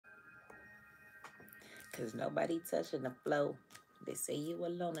Cause nobody touching the flow. They say you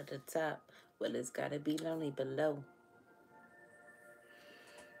alone at the top. Well, it's gotta be lonely below.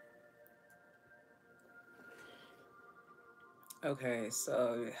 Okay,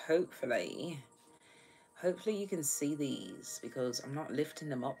 so hopefully you can see these because I'm not lifting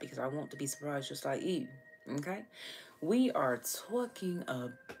them up because I want to be surprised just like you. Okay, we are talking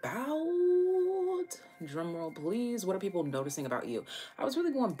about, drumroll please, what are people noticing about you? I was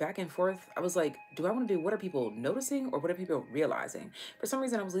really going back and forth. I was like, do I want to do what are people noticing or what are people realizing? For some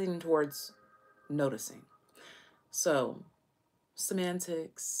reason I was leaning towards noticing. So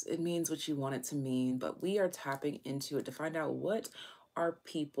semantics, it means what you want it to mean, but we are tapping into it to find out what are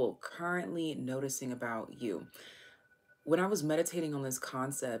people currently noticing about you. When I was meditating on this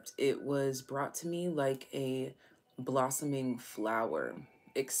concept, it was brought to me like a blossoming flower,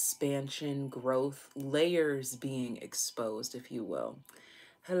 expansion, growth, layers being exposed, if you will.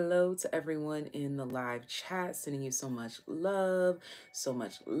 Hello to everyone in the live chat, sending you so much love, so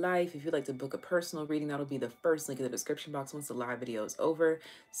much life. If you'd like to book a personal reading, that'll be the first link in the description box once the live video is over.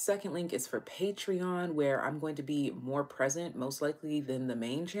 Second link is for Patreon, where I'm going to be more present, most likely, than the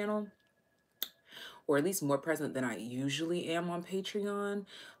main channel, or at least more present than I usually am on Patreon.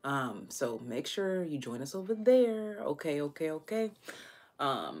 So make sure you join us over there. Okay.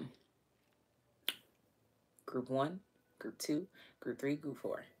 Group 1, Group 2, Group 3, Group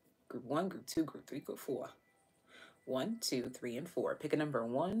 4. Group 1, Group 2, Group 3, Group 4. 1, 2, 3, and 4. Pick a number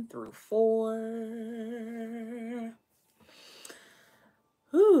 1 through 4.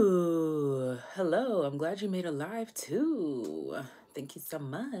 Ooh, hello. I'm glad you made it live too. Thank you so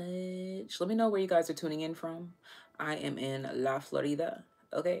much. Let me know where you guys are tuning in from. I am in La Florida,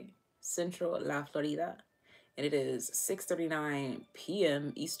 okay? Central La Florida. And it is 6:39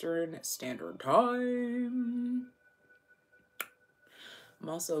 p.m. Eastern Standard Time. I'm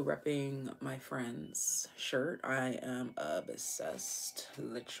also repping my friend's shirt. I am obsessed,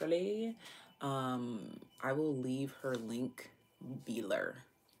 literally. I will leave her link below,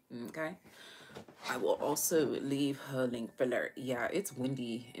 okay? I will also leave her link below. Yeah, it's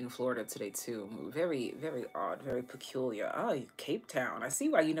windy in Florida today too. Very, very odd, very peculiar. Oh, Cape Town. I see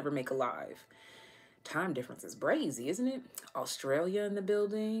why you never make a live. Time difference is brazy, isn't it? Australia in the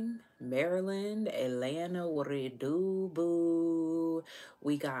building, Maryland, Atlanta, what do you do, boo?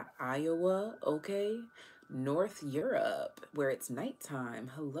 We got Iowa, okay? North Europe, where it's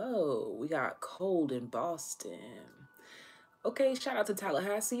nighttime. Hello. We got cold in Boston. Okay, shout out to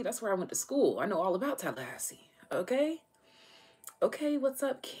Tallahassee. That's where I went to school. I know all about Tallahassee, okay? Okay, what's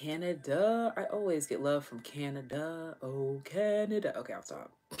up, Canada? I always get love from Canada. Oh, Canada. Okay, I'll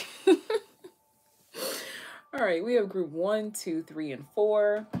stop. All right, we have group 1, 2, 3, and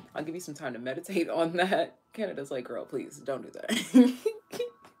 4. I'll give you some time to meditate on that. Canada's like, girl, please don't do that.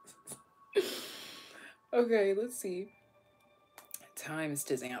 Okay, let's see. Times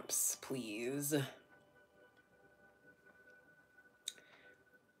to amps, please.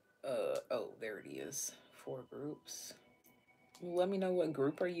 Oh, there it is. 4 groups. Let me know what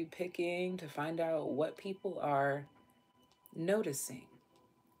group are you picking to find out what people are noticing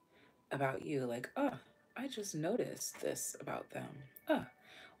about you. Like, I just noticed this about them.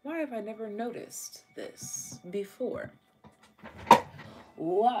 Why have I never noticed this before?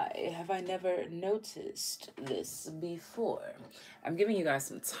 Why have I never noticed this before? I'm giving you guys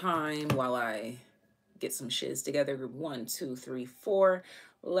some time while I get some shiz together. Group 1, 2, 3, 4.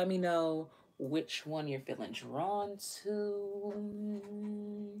 Let me know which one you're feeling drawn to.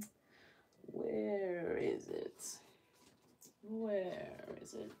 Where is it? Where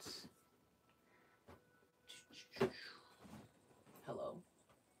is it? Hello.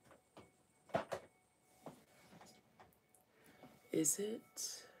 Is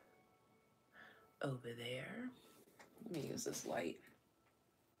it over there? Let me use this light.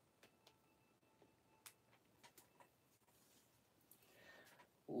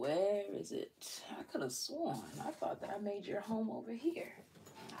 Where is it? I could have sworn. I thought that I made your home over here.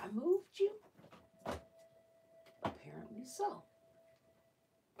 I moved you? Apparently so.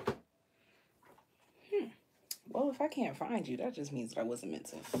 Well, if I can't find you, that just means that I wasn't meant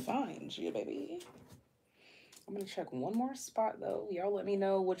to find you, baby. I'm gonna check one more spot though. Y'all let me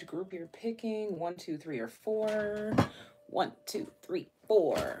know which group you're picking. 1, 2, 3, or 4. 1, 2, 3,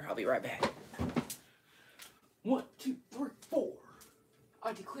 4. I'll be right back. 1, 2, 3, 4.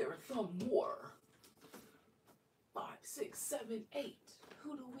 I declare a thumb war. 5, 6, 7, 8.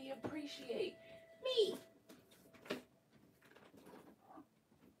 Who do we appreciate? Me.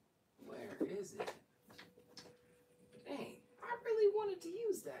 Where is it? Dang, I really wanted to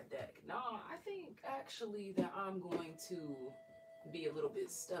use that deck. Nah, I think actually that I'm going to be a little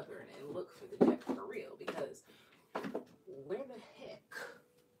bit stubborn and look for the deck for real, because where the heck?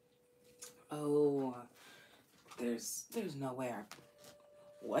 Oh, there's no way I...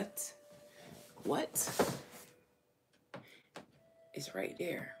 What? What? It's right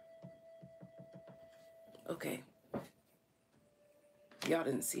there. Okay. Y'all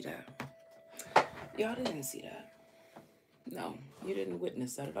didn't see that. Y'all didn't see that. No, you didn't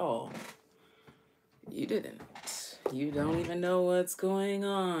witness that at all. You didn't. You don't even know what's going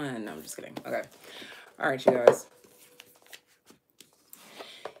on. No, I'm just kidding. Okay. All right, you guys.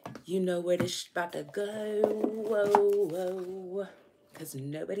 You know where this about to go. Whoa, whoa. Because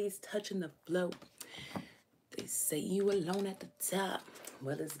nobody's touching the flow. They say you alone at the top.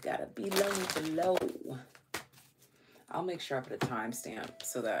 Well, it's gotta be lonely below. I'll make sure I put a timestamp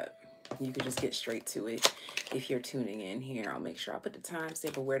so that you can just get straight to it. If you're tuning in here, I'll make sure I put the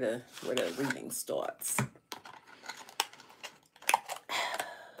timestamp of where the reading starts.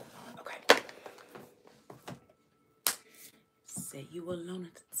 Okay. Say you alone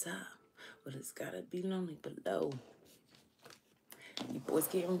at the top. Well, it's gotta be lonely below. You boys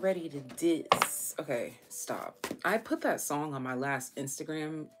getting ready to diss. Okay, stop. I put that song on my last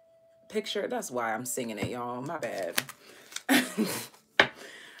Instagram picture. That's why I'm singing it, y'all. My bad.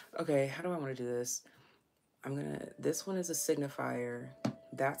 Okay, how do I want to do this? This one is a signifier.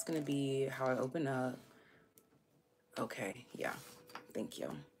 That's gonna be how I open up. Okay, yeah, thank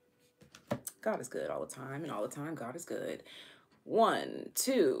you. God is good all the time, and all the time God is good. 1,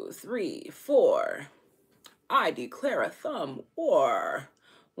 2, 3, 4. I declare a thumb war.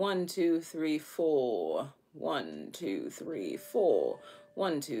 1, 2, 3, 4. 1, 2, 3, 4.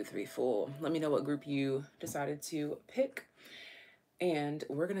 1, 2, 3, 4. Let me know what group you decided to pick. And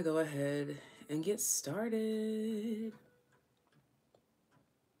we're going to go ahead and get started.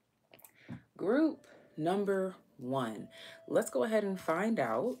 Group number 1. Let's go ahead and find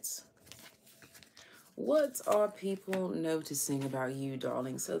out what are people noticing about you,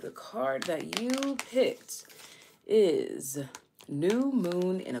 darling. So the card that you picked is New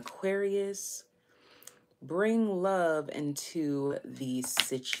Moon in Aquarius. Bring love into the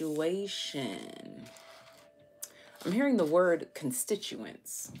situation. I'm hearing the word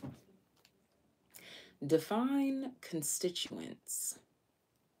constituents. Define constituents.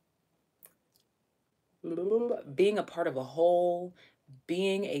 Being a part of a whole,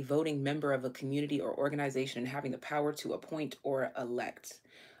 being a voting member of a community or organization, and having the power to appoint or elect.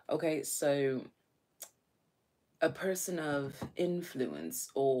 Okay, so a person of influence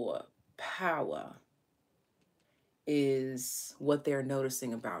or power is what they're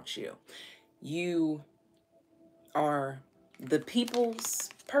noticing about you. You are the people's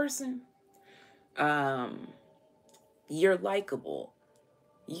person. You're likable.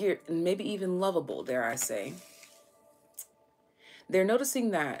 You're maybe even lovable, dare I say. They're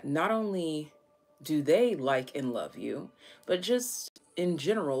noticing that not only do they like and love you, but just in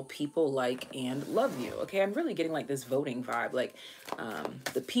general, people like and love you. Okay, I'm really getting like this voting vibe, like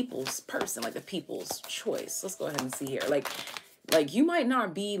the people's person, like the people's choice. Let's go ahead and see here. Like you might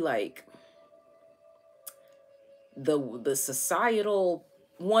not be like the societal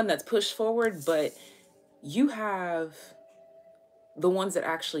one that's pushed forward, but you have the ones that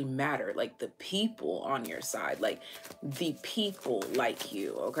actually matter, like the people on your side, like the people like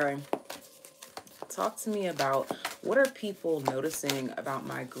you. Okay, talk to me about what are people noticing about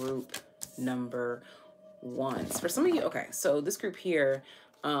my group number 1. For some of you, okay, so this group here,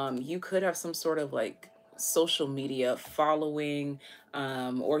 you could have some sort of like social media following,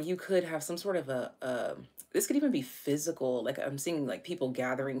 or you could have some sort of this could even be physical, like I'm seeing like people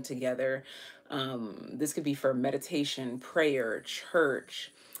gathering together. This could be for meditation, prayer,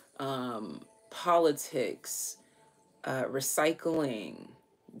 church, politics, recycling,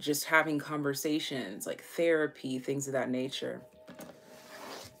 just having conversations, like therapy, things of that nature.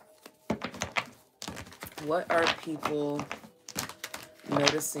 What are people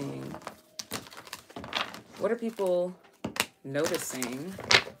noticing? What are people noticing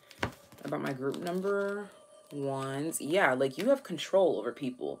about my group number 1s? Yeah, like you have control over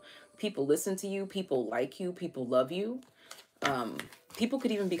people. People listen to you. People like you. People love you. People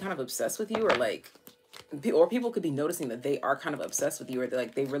could even be kind of obsessed with you, or people could be noticing that they are kind of obsessed with you, or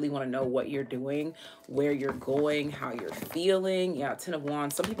they really want to know what you're doing, where you're going, how you're feeling. Yeah, 10 of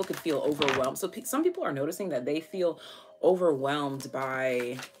Wands. Some people could feel overwhelmed. So some people are noticing that they feel overwhelmed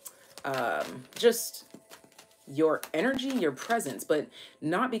by just your energy, your presence, but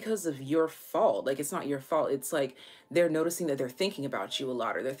not because of your fault. Like, it's not your fault. It's like they're noticing that they're thinking about you a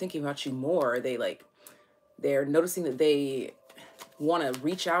lot, or they're thinking about you more, or they're noticing that they want to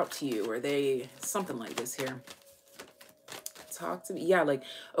reach out to you, or something like this here. talk to me. Yeah, like,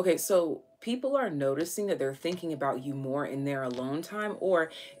 okay, so people are noticing that they're thinking about you more in their alone time,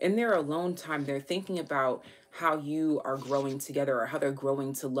 or in their alone time, they're thinking about how you are growing together, or how they're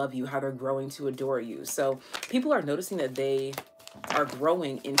growing to love you, how they're growing to adore you. So people are noticing that they are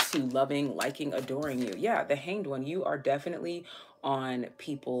growing into loving, liking, adoring you. Yeah, the Hanged One, you are definitely on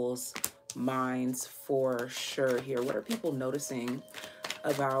people's minds for sure here. What are people noticing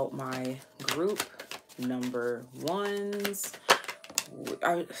about my group number ones?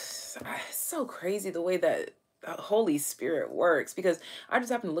 It's so crazy the way that Holy Spirit works, because I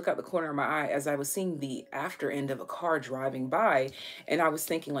just happened to look out the corner of my eye as I was seeing the after end of a car driving by, and I was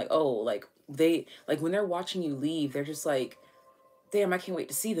thinking like, oh, like they, like when they're watching you leave, they're just like, damn, I can't wait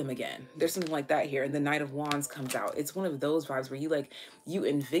to see them again. There's something like that here. And the Knight of Wands comes out. It's one of those vibes where you like, you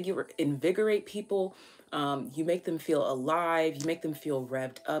invigorate people. You make them feel alive. You make them feel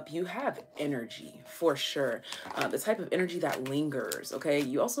revved up. You have energy for sure. The type of energy that lingers. Okay.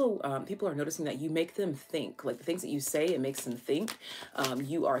 You also, people are noticing that you make them think. Like the things that you say, it makes them think.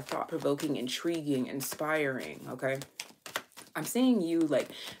 You are thought-provoking, intriguing, inspiring. Okay. I'm seeing you like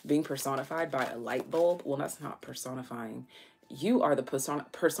being personified by a light bulb. Well, that's not personifying. You are the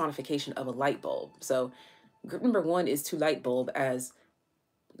personification of a light bulb. So group number one is to light bulb as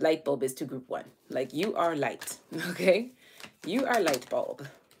light bulb is to group one. Like you are light, okay? You are light bulb.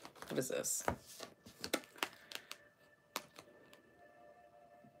 What is this?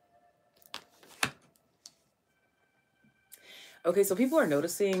 Okay, so people are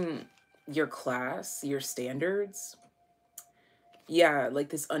noticing your class, your standards. Yeah, like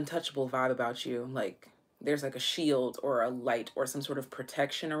this untouchable vibe about you. Like there's like a shield or a light or some sort of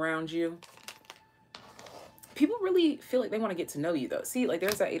protection around you. People really feel like they want to get to know you though. See, like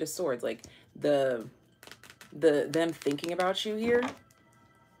there's that Eight of Swords, like them thinking about you here.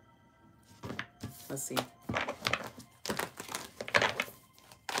 Let's see.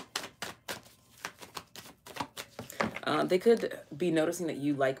 They could be noticing that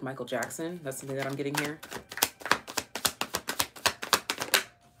you like Michael Jackson. That's something that I'm getting here.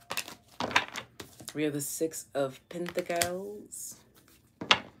 We have the Six of Pentacles.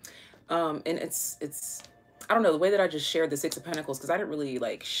 And it's I don't know, the way that I just shared the Six of Pentacles, because I didn't really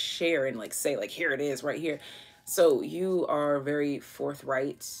like share and like say like, here it is right here. So you are very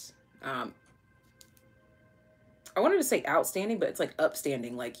forthright. I wanted to say outstanding, but it's like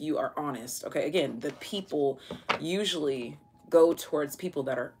upstanding. Like you are honest. Okay. Again, the people usually go towards people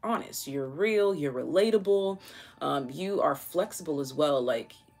that are honest. You're real, you're relatable. You are flexible as well.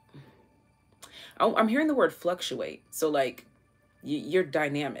 Like I'm hearing the word fluctuate. So like you're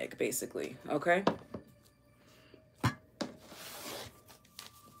dynamic basically. Okay.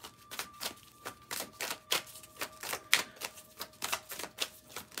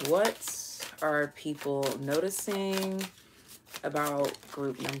 What are people noticing about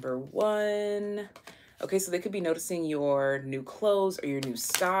group number one? Okay, so they could be noticing your new clothes or your new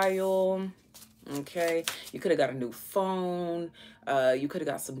style. Okay, you could have got a new phone. You could have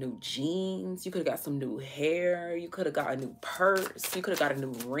got some new jeans. You could have got some new hair. You could have got a new purse. You could have got a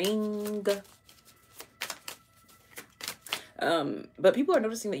new ring. But people are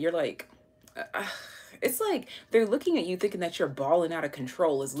noticing that you're like... it's like they're looking at you thinking that you're balling out of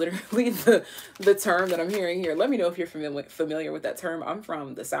control is literally the term that I'm hearing here. Let me know if you're familiar with that term. I'm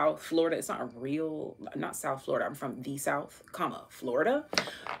from the South, Florida. It's not South Florida. I'm from the South, Florida.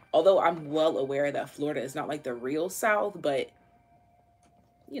 Although I'm well aware that Florida is not like the real South, but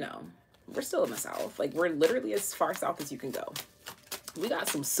you know, we're still in the South. Like we're literally as far south as you can go. We got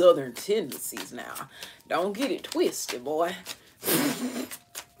some Southern tendencies now. Don't get it twisted, boy.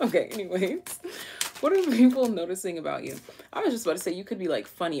 Okay, anyways. What are people noticing about you? I was just about to say you could be like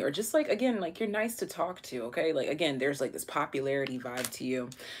funny or just like, again, like you're nice to talk to, okay? Like, again, there's like this popularity vibe to you.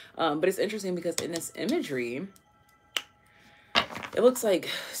 But it's interesting because in this imagery, it looks like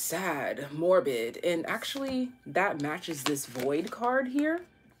sad, morbid, and actually that matches this Void card here.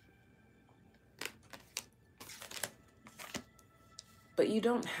 But you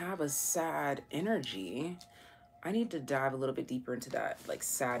don't have a sad energy. I need to dive a little bit deeper into that, like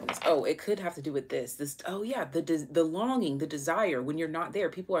sadness. Oh, it could have to do with this. Oh yeah, the longing, the desire. When you're not there,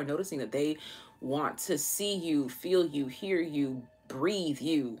 people are noticing that they want to see you, feel you, hear you, breathe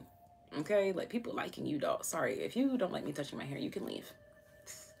you. Okay, like people liking you, dog. Sorry, if you don't like me touching my hair, you can leave.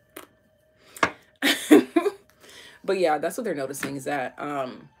 But yeah, that's what they're noticing is that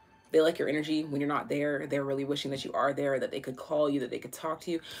they like your energy when you're not there. They're really wishing that you are there, that they could call you, that they could talk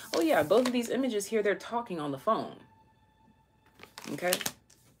to you. Oh yeah, both of these images here, they're talking on the phone. Okay?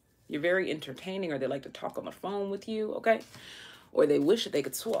 You're very entertaining, or they like to talk on the phone with you, okay? Or they wish that they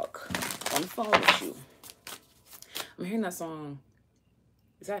could talk on the phone with you. I'm hearing that song.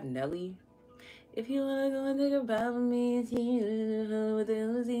 Is that Nelly? If you wanna go and think about me, with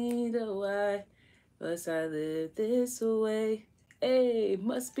the why must I live this way? Hey,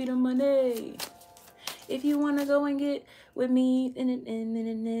 must be the money. If you wanna go and get with me,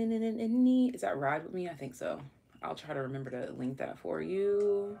 is that Ride With Me? I think so. I'll try to remember to link that for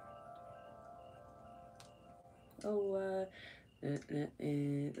you. Oh,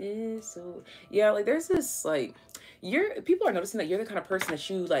 so yeah, like there's this like people are noticing that you're the kind of person that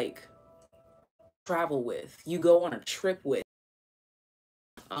you like travel with, you go on a trip with,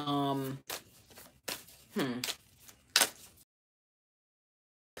 um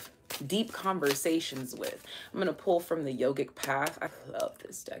deep conversations with. I'm gonna pull from the Yogic Path. I love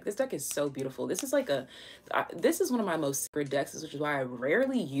this deck. This deck is so beautiful. This is like this is one of my most sacred decks, which is why I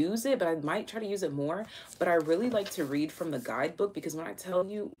rarely use it, but I might try to use it more. But I really like to read from the guidebook, because when I tell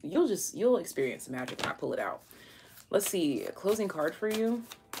you, you'll experience magic when I pull it out. Let's see, a closing card for you.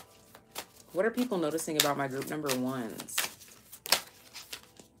 What are people noticing about my group number ones?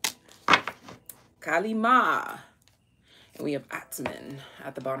 Kalima. And we have Atman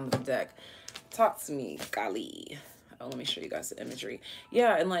at the bottom of the deck. Talk to me, Kali. Oh, let me show you guys the imagery.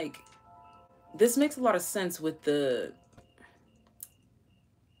 Yeah, and like, this makes a lot of sense with the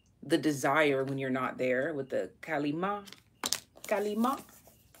desire when you're not there, with the Kalima. Kalima.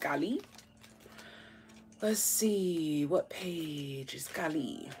 Kali. Let's see, what page is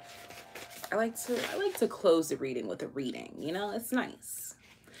Kali? I like to close the reading with a reading, you know, it's nice.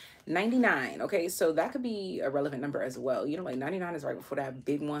 99. Okay, so that could be a relevant number as well. You know, like 99 is right before that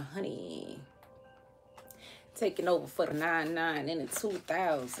big one, honey. Taking over for the 99 in the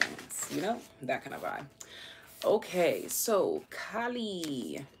 2000s, you know, that kind of vibe. Okay, so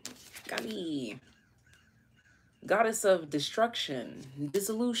Kali, goddess of destruction,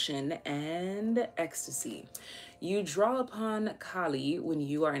 dissolution, and ecstasy. You draw upon Kali when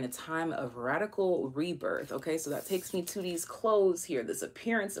you are in a time of radical rebirth. Okay, so that takes me to these clothes here, this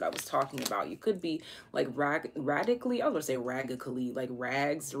appearance that I was talking about. You could be like radically, I was gonna say raggedly, like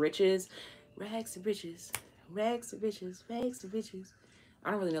rags to riches, rags to riches, rags to riches, rags to riches.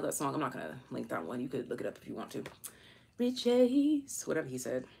 I don't really know that song. I'm not gonna link that one. You could look it up if you want to. Riches, whatever he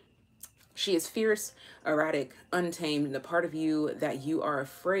said. She is fierce, erratic, untamed, and the part of you that you are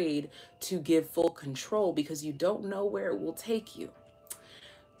afraid to give full control because you don't know where it will take you.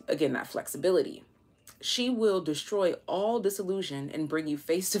 Again, that flexibility. She will destroy all disillusion and bring you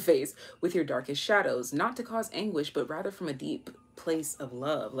face to face with your darkest shadows, not to cause anguish, but rather from a deep place of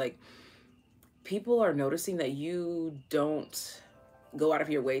love. Like, people are noticing that you don't go out of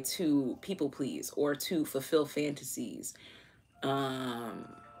your way to people please or to fulfill fantasies.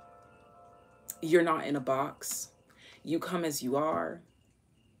 You're not in a box. You come as you are.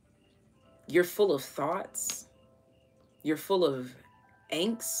 You're full of thoughts. You're full of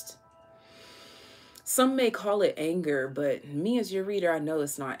angst. Some may call it anger, but me as your reader, I know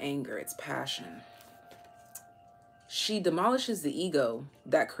it's not anger, it's passion. She demolishes the ego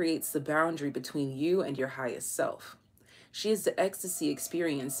that creates the boundary between you and your highest self. She is the ecstasy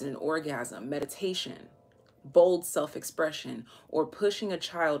experienced in an orgasm, meditation, bold self-expression, or pushing a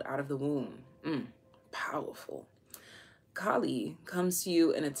child out of the womb. Powerful. Kali comes to you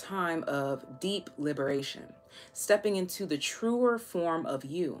in a time of deep liberation, stepping into the truer form of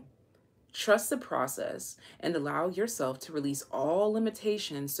you. Trust the process and allow yourself to release all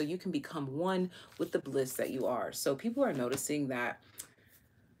limitations so you can become one with the bliss that you are. So people are noticing that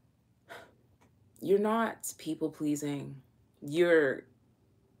you're not people pleasing. You're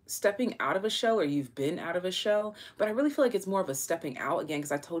stepping out of a shell, or you've been out of a shell, but I really feel like it's more of a stepping out again,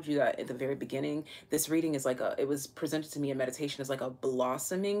 because I told you that at the very beginning, this reading is like it was presented to me in meditation as like a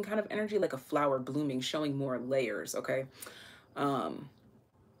blossoming kind of energy, like a flower blooming, showing more layers. Okay.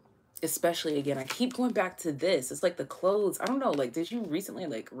 Especially again, I keep going back to this. It's like the clothes. I don't know, like, did you recently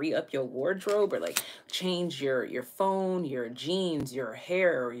like re-up your wardrobe, or like change your phone, your jeans, your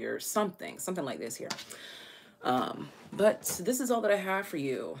hair, or your something like this here? But this is all that I have for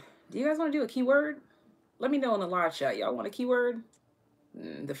you. Do you guys want to do a keyword? Let me know in the live chat. Y'all want a keyword?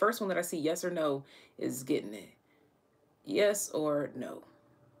 The first one that I see, yes or no, is getting it. Yes or no.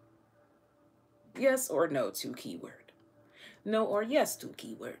 Yes or no to keyword. No or yes to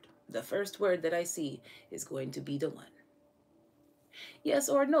keyword. The first word that I see is going to be the one. Yes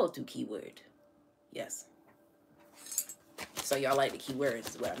or no to keyword. Yes. So y'all like the keywords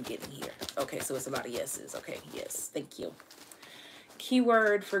is what I'm getting here. Okay, so it's a lot of yeses. Okay, yes, thank you.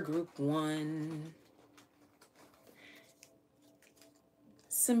 Keyword for group one.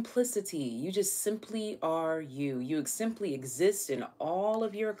 simplicity. You just simply are you. You simply exist in all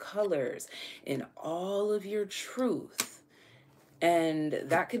of your colors, in all of your truth. And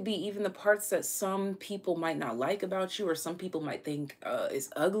that could be even the parts that some people might not like about you, or some people might think is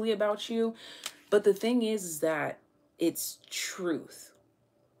ugly about you. But the thing is that it's truth.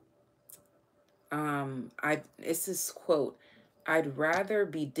 It's this quote: I'd rather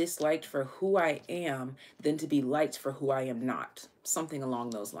be disliked for who I am than to be liked for who I am not. Something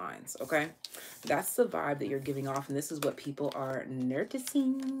along those lines, okay? That's the vibe that you're giving off, and this is what people are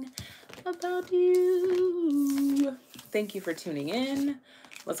noticing about you. Thank you for tuning in.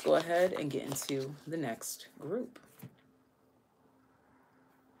 Let's go ahead and get into the next group.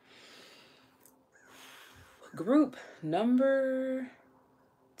 Group number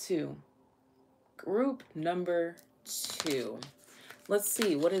 2. Group number 2. Let's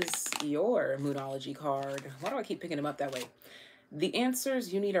see, what is your Moonology card? Why do I keep picking them up that way? The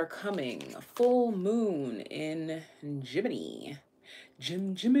answers you need are coming. Full moon in Gemini.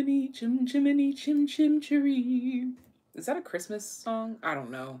 Jiminy, Jiminy, Chim Chim Cheree. Is that a Christmas song? I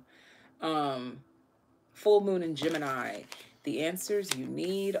don't know. Full moon in Gemini. The answers you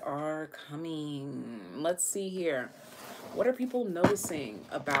need are coming. Let's see here. What are people noticing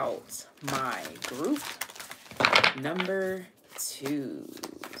about my group number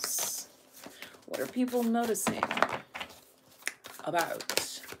 2s? What are people noticing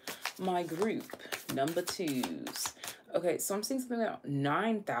about my group number 2s? Okay, so I'm seeing something about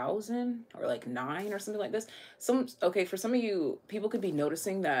 9,000 or like 9 or something like this. Okay, for some of you, people could be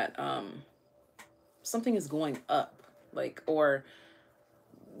noticing that something is going up, like, or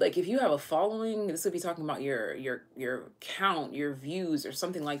like if you have a following, this would be talking about your count, your views, or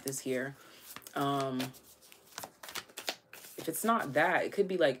something like this here. If it's not that, it could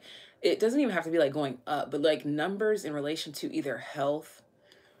be like, it doesn't even have to be like going up, but like numbers in relation to either health,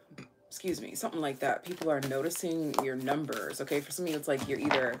 excuse me, something like that. People are noticing your numbers, okay? For some of you, it's like you're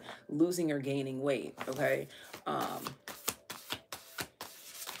either losing or gaining weight, okay?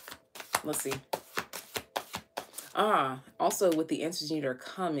 Let's see. Also with the answers you need are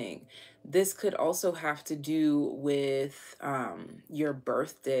coming. This could also have to do with your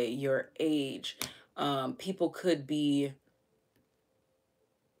birthday, your age. People could be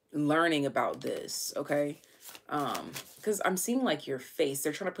learning about this, okay? Because I'm seeing like your face.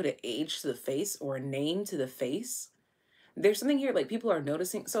 They're trying to put an age to the face or a name to the face. There's something here like people are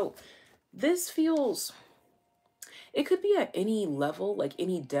noticing. So this feels, it could be at any level, like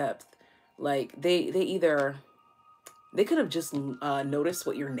any depth. Like they could have just noticed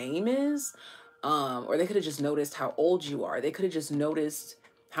what your name is, or they could have just noticed how old you are. They could have just noticed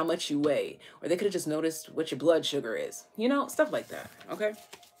how much you weigh, or they could have just noticed what your blood sugar is. You know, stuff like that, okay?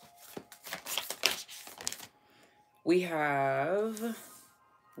 We have,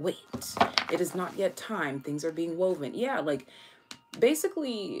 wait, it is not yet time. Things are being woven. Yeah, like,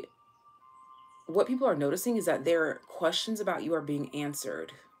 basically, what people are noticing is that their questions about you are being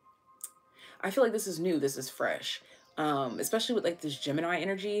answered. I feel like this is new. This is fresh. Especially with, like, this Gemini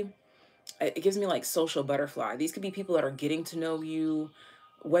energy. It gives me, like, social butterfly. These could be people that are getting to know you,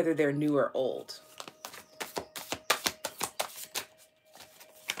 whether they're new or old.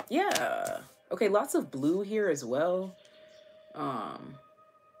 Yeah. Okay, lots of blue here as well.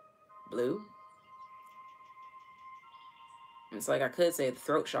 Blue. It's like I could say the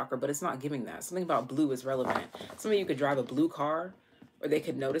throat chakra, but it's not giving that. Something about blue is relevant. Some of you could drive a blue car, or they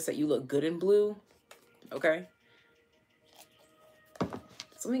could notice that you look good in blue. Okay?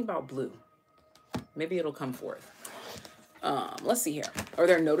 Something about blue. Maybe it'll come forth. Let's see here. Or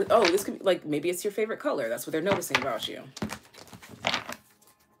they're oh, this could be like, maybe it's your favorite color. That's what they're noticing about you.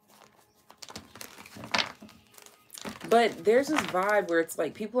 But there's this vibe where it's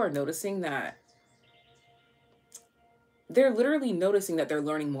like people are noticing that they're literally noticing that they're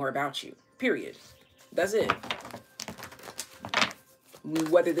learning more about you. Period. That's it.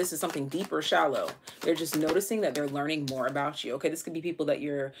 Whether this is something deep or shallow, they're just noticing that they're learning more about you. Okay, this could be people that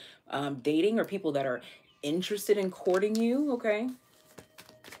you're dating, or people that are interested in courting you. Okay.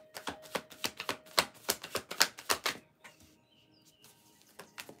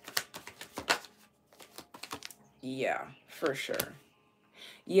 Yeah, for sure.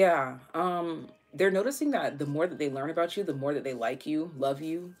 Yeah. They're noticing that the more that they learn about you, the more that they like you, love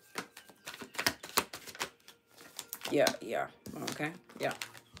you. Yeah, yeah. Okay. Yeah.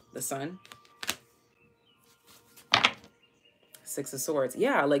 The Sun. 6 of Swords.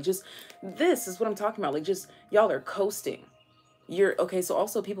 Yeah, like, just, this is what I'm talking about. Like, just, y'all are coasting. You're okay. So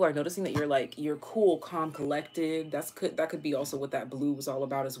also people are noticing that you're cool, calm, collected. That could be also what that blue was all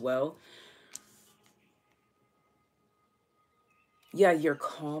about as well. Yeah, you're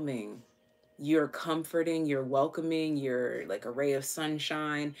calming. You're comforting, you're welcoming, you're like a ray of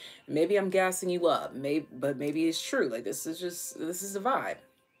sunshine. Maybe I'm gassing you up, maybe, but maybe it's true. Like this is a vibe,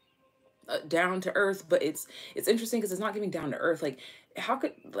 down to earth. But it's interesting because it's not giving down to earth. How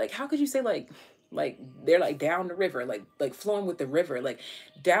could you say like they're like down the river, like flowing with the river, like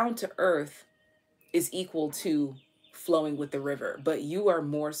down to earth is equal to flowing with the river, but you are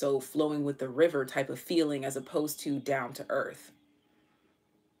more so flowing with the river type of feeling as opposed to down to earth.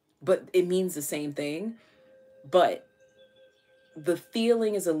 But it means the same thing, but the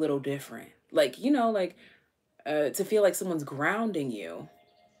feeling is a little different. Like, like to feel like someone's grounding you,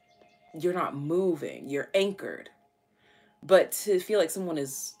 you're not moving, you're anchored. But to feel like someone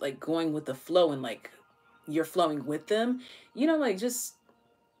is like going with the flow and like you're flowing with them, like just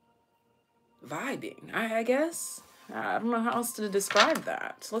vibing, I guess. I don't know how else to describe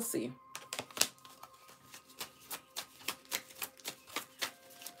that. Let's see.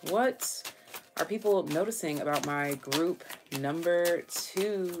 What are people noticing about my group number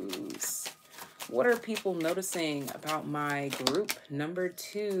twos? What are people noticing about my group number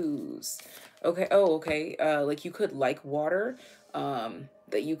twos? Okay. Oh, okay. Like you could like water.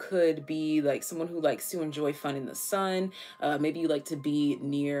 That you could be like someone who likes to enjoy fun in the sun. Maybe you like to be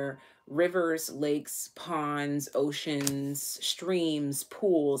near rivers, lakes, ponds, oceans, streams,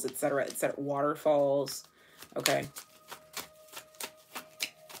 pools, etc., etc., waterfalls. Okay.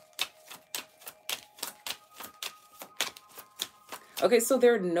 Okay, so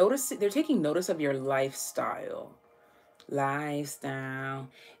they're taking notice of your lifestyle. Lifestyle.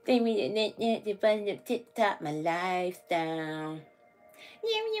 They mean it fun to tip top my lifestyle.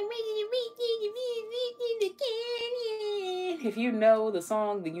 If you know the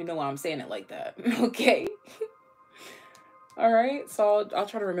song, then you know why I'm saying it like that. Okay. All right. So I'll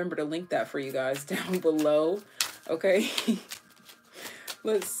try to remember to link that for you guys down below. Okay.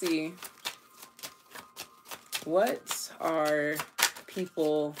 Let's see. What are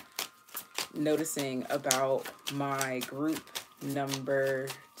people noticing about my group number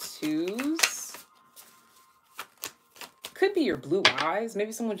twos? Could be your blue eyes.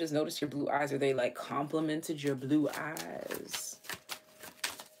 Maybe someone just noticed your blue eyes, or they like complimented your blue eyes,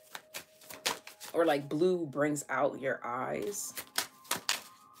 or like blue brings out your eyes.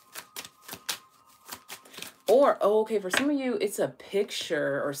 Or, oh, okay, for some of you, it's a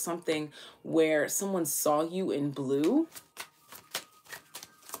picture or something where someone saw you in blue.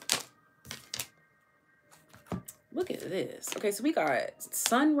 Look at this. Okay, so we got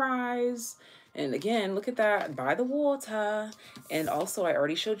sunrise. And again, look at that, by the water. And also, I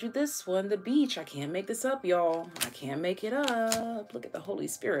already showed you this one, the beach. I can't make this up, y'all. I can't make it up. Look at the Holy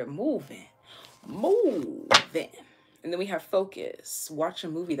Spirit moving. Moving. And then we have focus. Watch a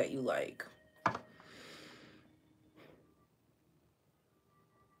movie that you like.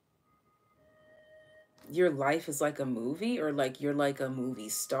 Your life is like a movie, or like you're like a movie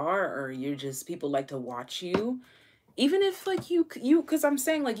star, or you're just, people like to watch you. Even if like you, because I'm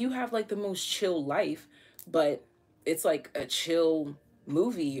saying like you have like the most chill life, but it's like a chill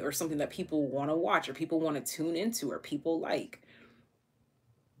movie or something that people want to watch, or people want to tune into, or people like.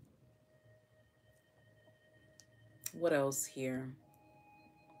 What else here?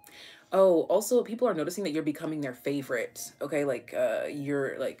 Oh, also people are noticing that you're becoming their favorite. Okay, like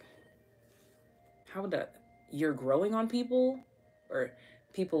you're like, how would that, you're growing on people, or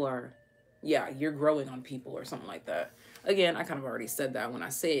people are, yeah, you're growing on people or something like that. Again, I kind of already said that when I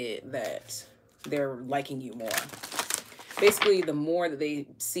said that they're liking you more. Basically, the more that they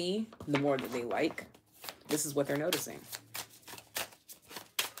see, the more that they like. This is what they're noticing.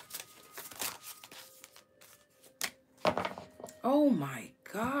 Oh my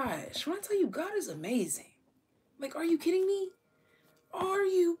gosh. When I tell you, God is amazing. Like, are you kidding me? Are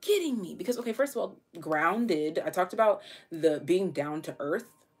you kidding me? Because, okay, first of all, grounded. I talked about the being down to earth.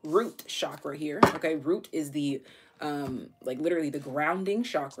 Root chakra here. Okay, root is the, like literally the grounding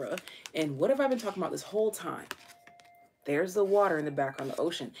chakra. And what have I been talking about this whole time? There's the water in the background, the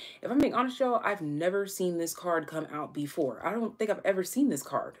ocean. If I'm being honest, y'all, I've never seen this card come out before. I don't think I've ever seen this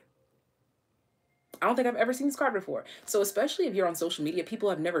card. I don't think I've ever seen this card before. So especially if you're on social media, people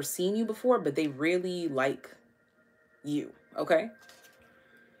have never seen you before, but they really like you, okay?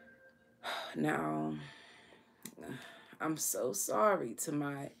 Now, I'm so sorry to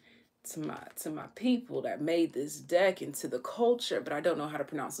my people that made this deck into the culture, but I don't know how to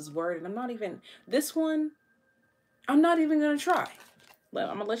pronounce this word, and I'm not even, this one, I'm not even gonna try.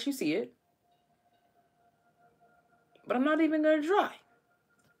 I'm gonna let you see it, but I'm not even gonna try.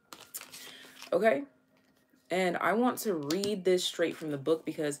 Okay? And I want to read this straight from the book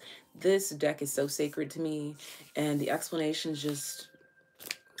because this deck is so sacred to me. And the explanations just,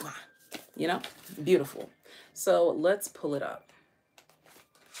 you know, beautiful. So let's pull it up.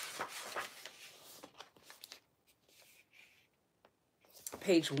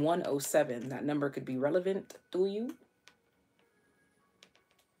 Page 107. That number could be relevant to you.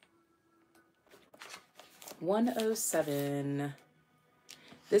 107.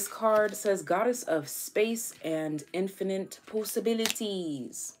 This card says Goddess of Space and Infinite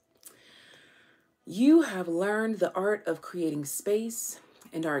Possibilities. You have learned the art of creating space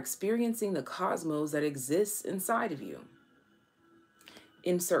and are experiencing the cosmos that exists inside of you.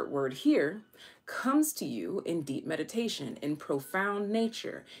 Insert word here comes to you in deep meditation, in profound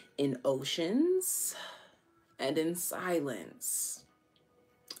nature, in oceans, and in silence.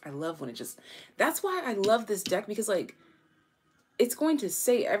 I love when it just, that's why I love this deck, because like, it's going to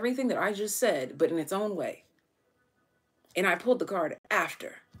say everything that I just said, but in its own way. And I pulled the card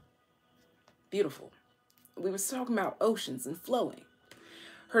after. Beautiful. We was talking about oceans and flowing.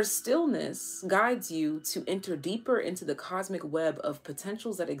 Her stillness guides you to enter deeper into the cosmic web of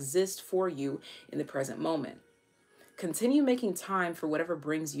potentials that exist for you in the present moment. Continue making time for whatever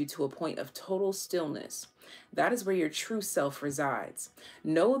brings you to a point of total stillness. That is where your true self resides.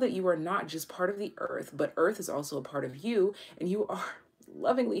 Know that you are not just part of the earth, but earth is also a part of you, and you are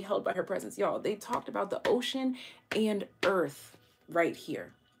lovingly held by her presence. Y'all, they talked about the ocean and earth right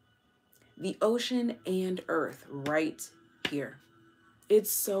here. The ocean and earth right here.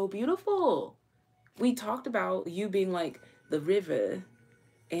 It's so beautiful. We talked about you being like the river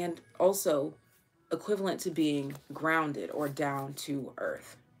and also equivalent to being grounded or down to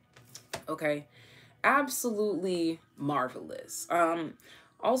earth. Okay. Absolutely marvelous.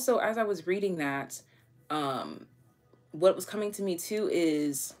 Also, as I was reading that, what was coming to me too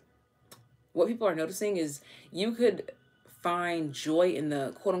is what people are noticing is you could find joy in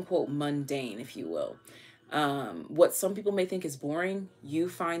the quote unquote mundane, if you will. What some people may think is boring, you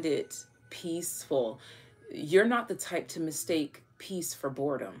find it peaceful. You're not the type to mistake peace for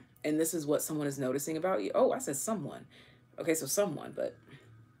boredom. And this is what someone is noticing about you. Oh, I said someone. Okay, so someone, but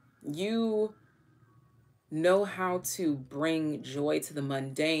you know how to bring joy to the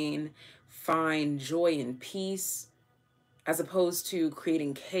mundane, find joy and peace, as opposed to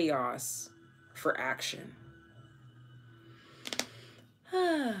creating chaos for action.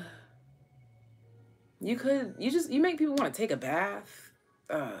 You make people want to take a bath,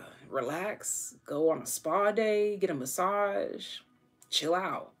 relax, go on a spa day, get a massage, chill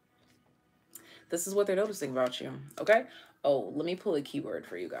out. This is what they're noticing about you, okay? Oh, let me pull a keyword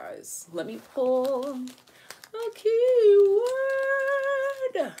for you guys. Let me pull a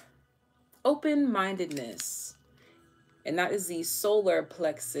keyword. Open-mindedness. And that is the solar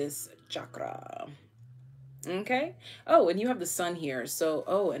plexus chakra. Okay. Oh, and you have the sun here. So,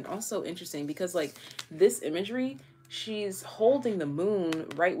 oh, and also interesting because like this imagery, she's holding the moon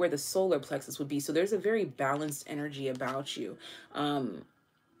right where the solar plexus would be. So there's a very balanced energy about you.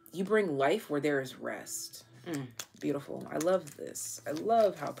 You bring life where there is rest. Beautiful. I love this. I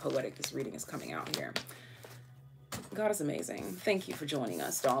love how poetic this reading is coming out here. God is amazing. Thank you for joining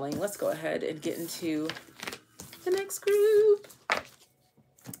us, darling. Let's go ahead and get into the next group.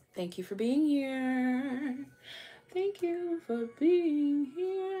 Thank you for being here. Thank you for being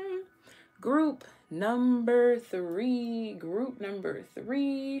here. Group number 3. Group number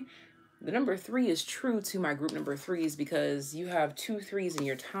 3. The number 3 is true to my group number 3s because you have 2 3s in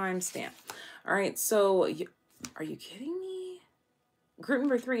your timestamp. All right, so are you kidding me? Group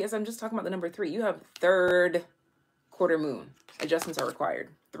number 3, as I'm just talking about the number 3, you have third quarter moon. Adjustments are required.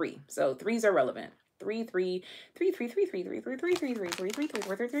 3. So 3s are relevant. 3 3 3 3 3 3 3 3 3 3 3 3 3 3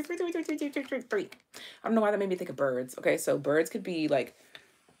 4 3 3 3 3 3 3 3 3. I don't know why that made me think of birds. Okay, so birds could be like,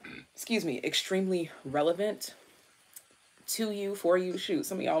 excuse me, extremely relevant to you, for you. Shoot,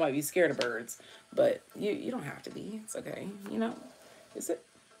 some of y'all might be scared of birds, but you don't have to be. It's okay, you know. Is it?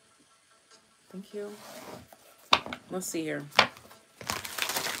 Thank you. Let's see here.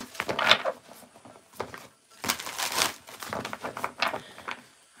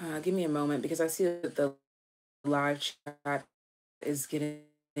 Give me a moment because I see that the live chat is getting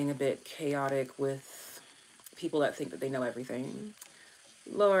a bit chaotic with people that think that they know everything.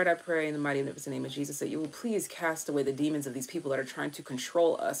 Lord, I pray in the mighty and magnificent name of Jesus that you will please cast away the demons of these people that are trying to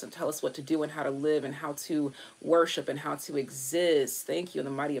control us and tell us what to do and how to live and how to worship and how to exist. Thank you in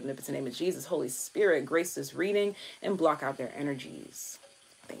the mighty and magnificent name of Jesus. Holy Spirit, grace this reading and block out their energies.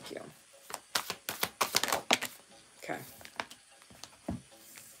 Thank you. Okay.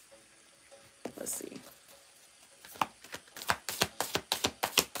 Let's see.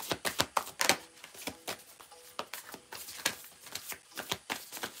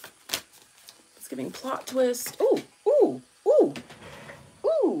 giving plot twist. Ooh, ooh, ooh,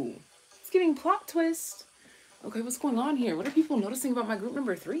 ooh. It's giving plot twist. Okay, what's going on here? What are people noticing about my group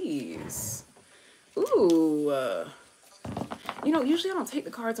number 3s? Ooh. You know, usually I don't take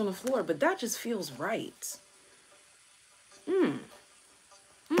the cards on the floor, but that just feels right. Mm.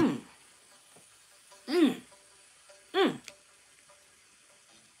 Mm. Mm. Mm.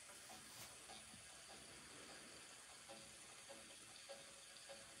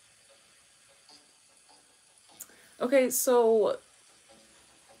 Okay, so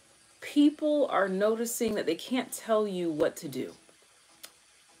people are noticing that they can't tell you what to do.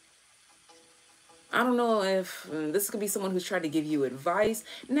 I don't know if this could be someone who's trying to give you advice.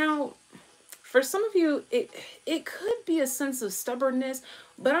 Now, for some of you, it could be a sense of stubbornness,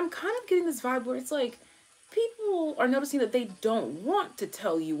 but I'm kind of getting this vibe where it's like people are noticing that they don't want to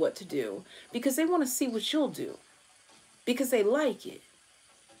tell you what to do because they want to see what you'll do because they like it.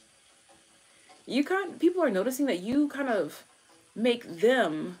 People are noticing that you kind of make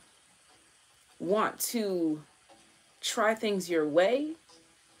them want to try things your way.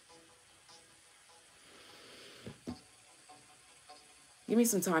 Give me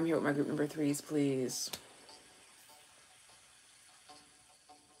some time here with my group number 3s, please.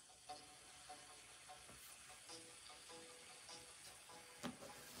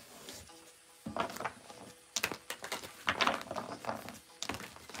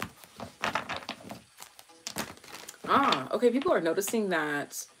 Okay, people are noticing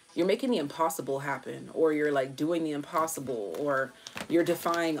that you're making the impossible happen, or you're like doing the impossible, or you're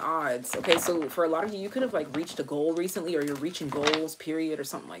defying odds. Okay, so for a lot of you, you could have like reached a goal recently, or you're reaching goals, period, or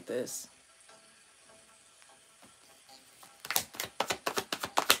something like this.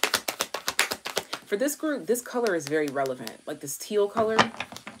 For this group, this color is very relevant, like this teal color.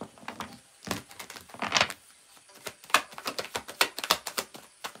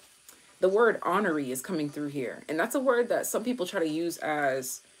 The word honorary is coming through here. And that's a word that some people try to use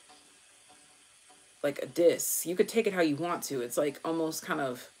as like a diss. You could take it how you want to. It's like almost kind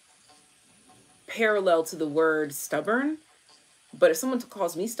of parallel to the word stubborn. But if someone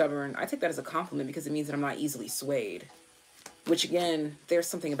calls me stubborn, I take that as a compliment because it means that I'm not easily swayed. Which again, there's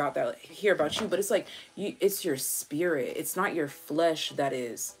something about that here about you. But it's like, it's your spirit. It's not your flesh that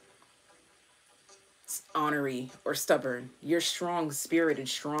is honorary or stubborn. You're strong spirited,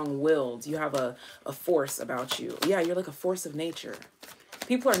 strong willed. You have a force about you. Yeah, you're like a force of nature.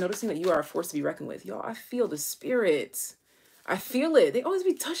 People are noticing that you are a force to be reckoned with. Y'all, I feel the spirit. I feel it. They always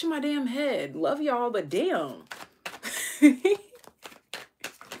be touching my damn head. Love y'all, but damn.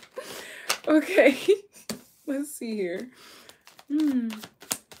 Okay. Let's see here.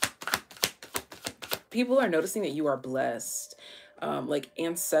 People are noticing that you are blessed. Like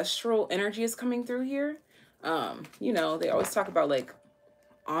ancestral energy is coming through here. You know, they always talk about like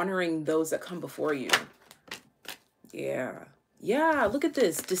honoring those that come before you. Yeah. Yeah, look at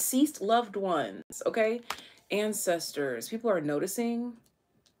this. Deceased loved ones, okay? Ancestors. People are noticing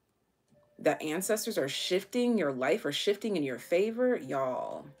that ancestors are shifting your life or shifting in your favor.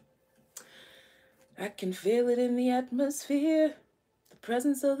 Y'all, I can feel it in the atmosphere. The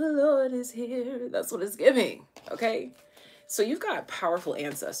presence of the Lord is here. That's what it's giving, okay? So you've got powerful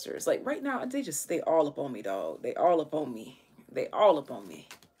ancestors. Like right now, they all up on me, dog. They all up on me. They all up on me.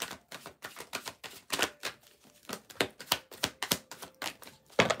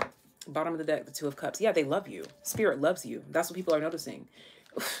 Bottom of the deck, the Two of Cups. Yeah, they love you. Spirit loves you. That's what people are noticing.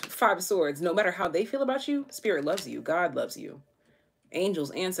 Five of Swords. No matter how they feel about you, Spirit loves you. God loves you.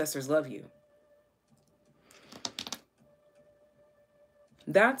 Angels, ancestors love you.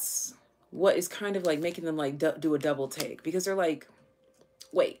 That's what is kind of like making them like do a double take, because they're like,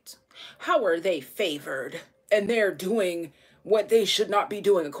 wait, how are they favored and they're doing what they should not be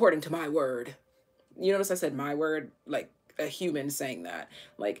doing according to my word? You notice I said my word, like a human saying that.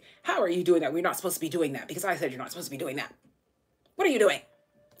 Like, how are you doing that? We're not supposed to be doing that because I said you're not supposed to be doing that. What are you doing?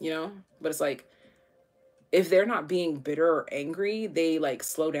 You know? But it's like, if they're not being bitter or angry, they like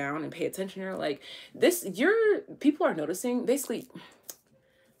slow down and pay attention. You're like, people are noticing, basically,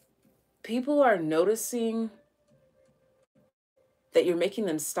 people are noticing that you're making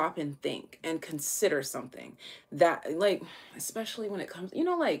them stop and think and consider something. That, like, especially when it comes, you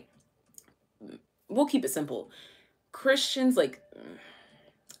know, like, we'll keep it simple. Christians, like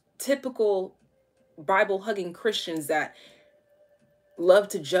typical Bible-hugging Christians that love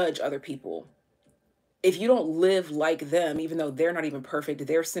to judge other people. If you don't live like them, even though they're not even perfect,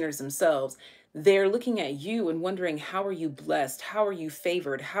 they're sinners themselves, they're looking at you and wondering, how are you blessed? How are you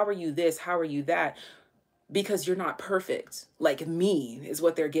favored? How are you this? How are you that? Because you're not perfect. Like me is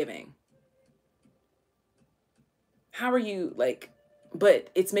what they're giving. How are you, like, But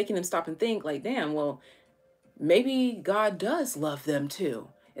it's making them stop and think like, damn, well, maybe God does love them too.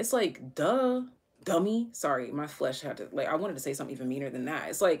 It's like, duh, dummy. Sorry, my flesh had to, like, I wanted to say something even meaner than that.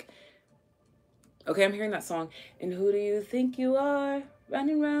 It's like, okay, I'm hearing that song. And who do you think you are?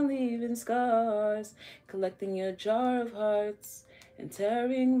 Running around leaving scars, collecting your jar of hearts and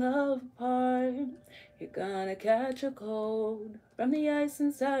tearing love apart. You're gonna catch a cold from the ice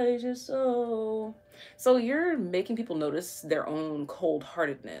inside your soul. So you're making people notice their own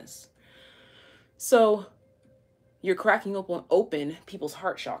cold-heartedness. So you're cracking open people's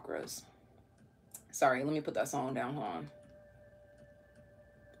heart chakras. Sorry, let me put that song down. Hold on.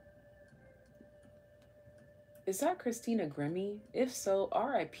 Is that Christina Grimmie? If so,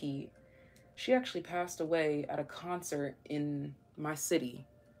 RIP. She actually passed away at a concert in my city.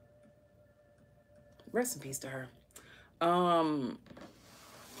 Rest in peace to her.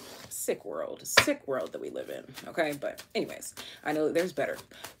 Sick world that we live in. Okay, but anyways, I know there's better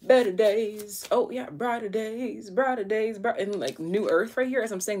days. Oh yeah, brighter days, and like New Earth right here.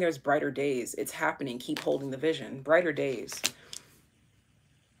 As I'm saying, there's brighter days. It's happening. Keep holding the vision. Brighter days.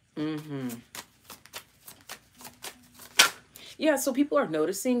 Yeah, so people are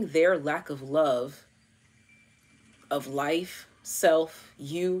noticing their lack of love, of life, self,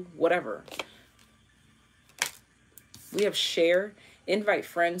 you, whatever. We have share, invite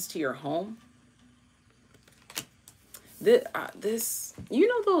friends to your home. This, you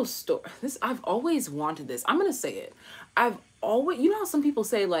know, those stories, this, I've always wanted this. I'm going to say it. I've always, you know how some people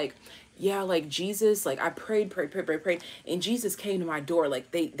say like, yeah, like Jesus, like I prayed, and Jesus came to my door.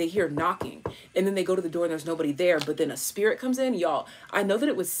 Like they hear knocking, and then they go to the door and there's nobody there, but then a spirit comes in. Y'all, I know that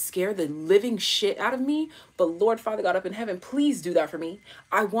it would scare the living shit out of me, but Lord Father God up in heaven, please do that for me.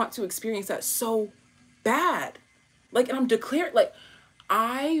 I want to experience that so bad. Like, and I'm declared, like,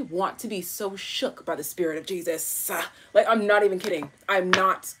 I want to be so shook by the spirit of Jesus. Like, I'm not even kidding. I'm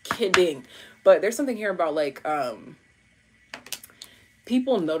not kidding. But there's something here about like,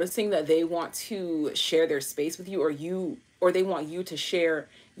 people noticing that they want to share their space with you, or they want you to share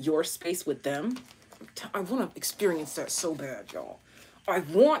your space with them. I want to experience that so bad, y'all. I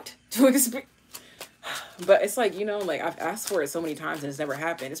want to experience. But it's like, you know, like I've asked for it so many times and it's never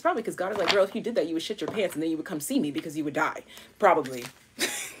happened. It's probably because God is like, girl, if you did that, you would shit your pants and then you would come see me because you would die. Probably.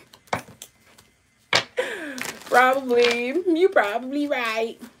 Probably. You probably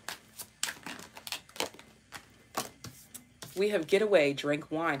right. We have get away,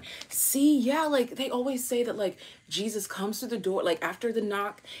 drink wine. See, yeah, like they always say that like Jesus comes through the door, like after the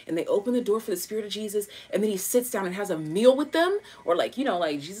knock, and they open the door for the spirit of Jesus, and then he sits down and has a meal with them. Or like, you know,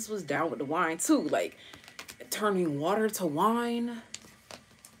 like Jesus was down with the wine too, like turning water to wine.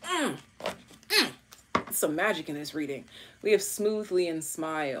 Some magic in this reading. We have smoothly and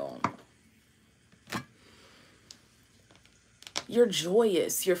smile. You're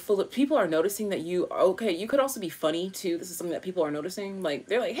joyous. You're full of, people are noticing that you, okay, you could also be funny too. This is something that people are noticing. Like,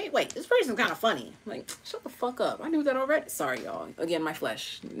 they're like, hey, wait, this person's kind of funny. Like, shut the fuck up. I knew that already. Sorry, y'all. Again, my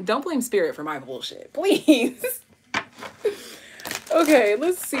flesh. Don't blame spirit for my bullshit. Please. Okay,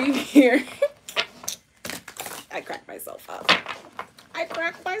 let's see here. I cracked myself up. I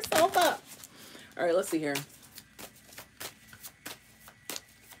cracked myself up. All right, let's see here.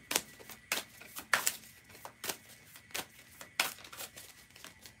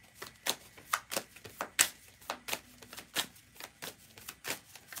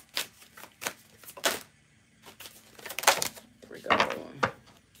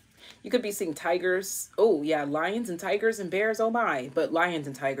 You could be seeing tigers. Oh, yeah, lions and tigers and bears. Oh, my. But lions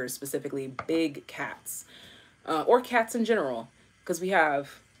and tigers, specifically big cats. Or cats in general. Because we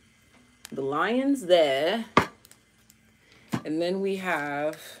have the lions there. And then we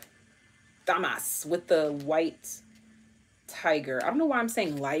have Damas with the white tiger. I don't know why I'm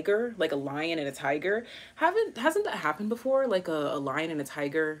saying liger, like a lion and a tiger. Hasn't that happened before? Like a lion and a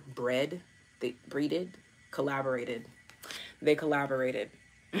tiger bred? They collaborated. They collaborated.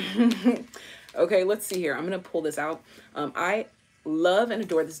 Okay, let's see here. I'm gonna pull this out. I love and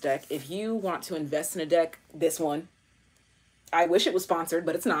adore this deck. If you want to invest in a deck, this one. I wish it was sponsored,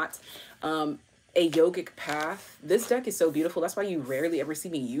 but it's not. A yogic path. This deck is so beautiful. That's why you rarely ever see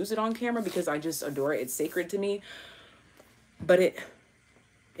me use it on camera, because I just adore it. It's sacred to me. But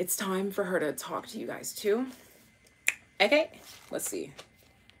it's time for her to talk to you guys too. Okay, let's see.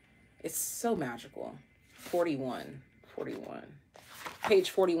 It's so magical. 41.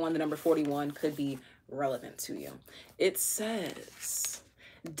 Page 41, the number 41 could be relevant to you. It says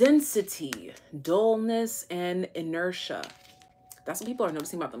density, dullness, and inertia. That's what people are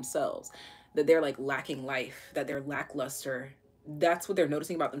noticing about themselves, that they're like lacking life, that they're lackluster That's what they're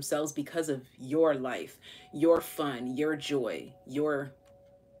noticing about themselves because of your life, your fun, your joy, your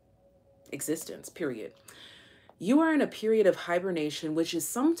existence, period. You are in a period of hibernation, which is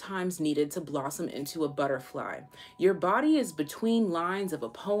sometimes needed to blossom into a butterfly. Your body is between lines of a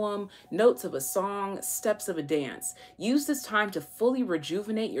poem, notes of a song, steps of a dance. Use this time to fully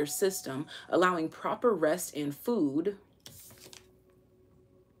rejuvenate your system, allowing proper rest and food.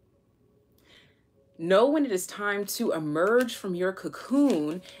 Know when it is time to emerge from your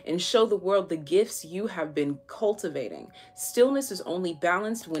cocoon and show the world the gifts you have been cultivating. Stillness is only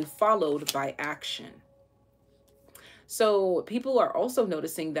balanced when followed by action. So people are also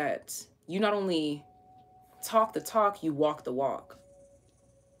noticing that you not only talk the talk, you walk the walk.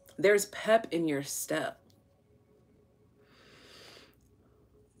 There's pep in your step.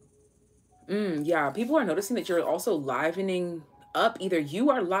 Yeah, people are noticing that you're also livening up. Either you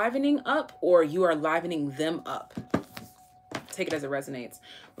are livening up or you are livening them up. Take it as it resonates.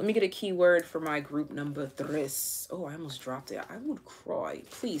 Let me get a keyword for my group number 3. Oh, I almost dropped it. I would cry.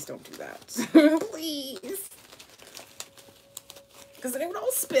 Please don't do that. Please. Because then it would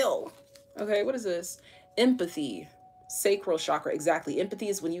all spill. Okay, what is this? Empathy. Sacral chakra. Exactly. Empathy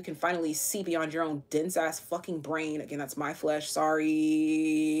is when you can finally see beyond your own dense ass fucking brain. Again, that's my flesh.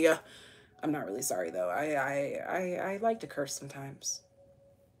 Sorry. I'm not really sorry though. I like to curse sometimes.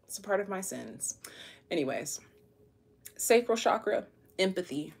 It's a part of my sins. Anyways. Sacral chakra.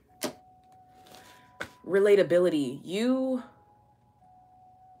 Empathy. Relatability.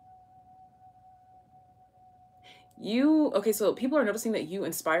 Okay, so people are noticing that you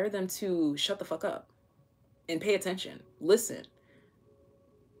inspire them to shut the fuck up and pay attention. Listen.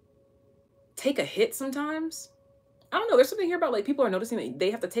 Take a hit sometimes. I don't know. There's something here about like people are noticing that they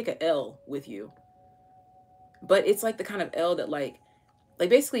have to take a L with you. But it's like the kind of L that like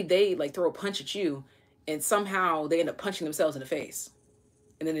basically they like throw a punch at you and somehow they end up punching themselves in the face.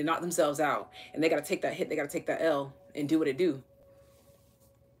 And then they knock themselves out and they got to take that hit. They got to take that L and do what it do.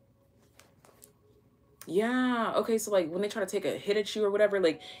 Yeah. Okay. So like when they try to take a hit at you or whatever,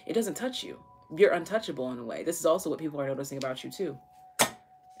 like it doesn't touch you. You're untouchable in a way. This is also what people are noticing about you too.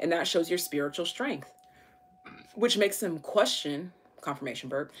 And that shows your spiritual strength, which makes them question, confirmation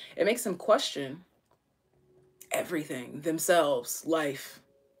burp, it makes them question everything, themselves, life,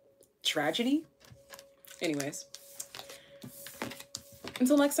 tragedy. Anyways.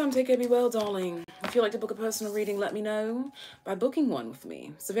 Until next time, take care, be well, darling. If you'd like to book a personal reading, let me know by booking one with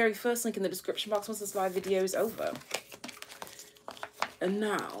me. It's the very first link in the description box once this live video is over. And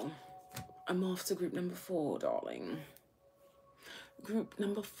now, I'm off to group number 4, darling. Group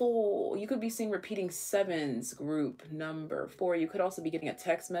number 4. You could be seeing repeating 7s, group number 4. You could also be getting a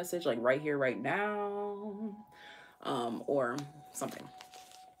text message like right here, right now, or something.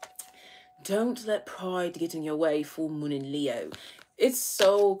 Don't let pride get in your way, full moon in Leo. It's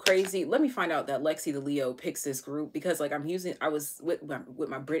so crazy. Let me find out that Lexi the Leo picks this group because like I was with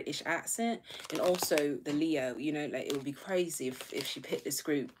my British accent and also the Leo, you know, like it would be crazy if she picked this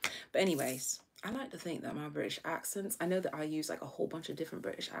group. But anyways, I like to think that my British accents, I know that I use like a whole bunch of different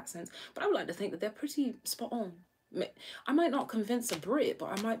British accents, but I would like to think that they're pretty spot on. I might not convince a Brit,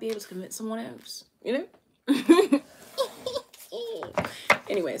 but I might be able to convince someone else, you know?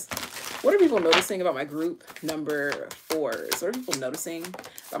 Anyways, what are people noticing about my group number 4s? What are people noticing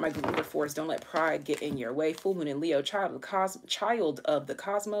about my group number 4s? Don't let pride get in your way. Full moon in Leo, child of the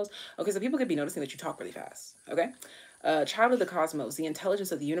cosmos. Okay, so people could be noticing that you talk really fast. Okay, child of the cosmos. The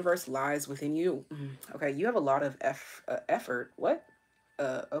intelligence of the universe lies within you. Okay, you have a lot of effort. What?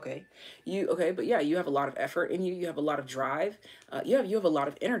 Okay, but yeah, you have a lot of effort in you. You have a lot of drive. You have a lot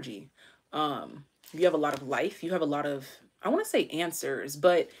of energy. You have a lot of life. You have a lot of, I want to say answers,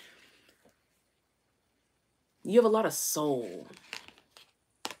 but you have a lot of soul.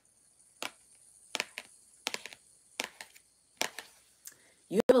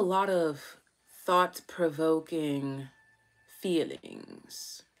 You have a lot of thought-provoking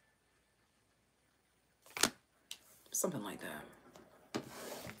feelings. Something like that.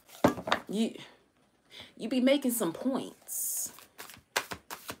 You be making some points.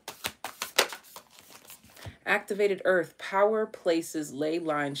 Activated Earth, power, places, ley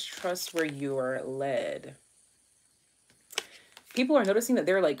lines, trust where you are led. People are noticing that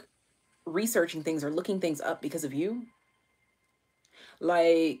they're like researching things or looking things up because of you.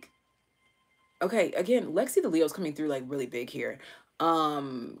 Like, okay, again, Lexi the Leo's coming through like really big here.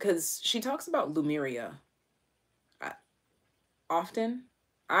 Because she talks about Lumeria often.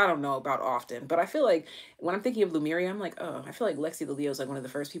 I don't know about often, but I feel like when I'm thinking of Lumeria, I'm like, oh, I feel like Lexi the Leo is like one of the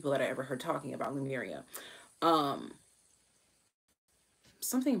first people that I ever heard talking about Lumeria.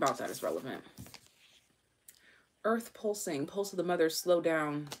 Something about that is relevant. Earth pulsing, pulse of the mother, slow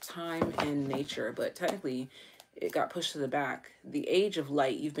down, time and nature. But technically, it got pushed to the back. The age of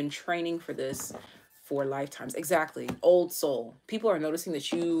light. You've been training for this for lifetimes. Exactly. Old soul. People are noticing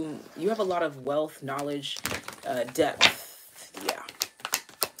that you have a lot of wealth, knowledge, depth. Yeah.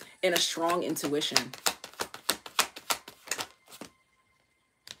 And a strong intuition.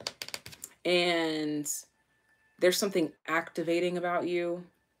 And there's something activating about you,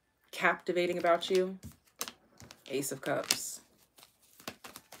 captivating about you. Ace of Cups.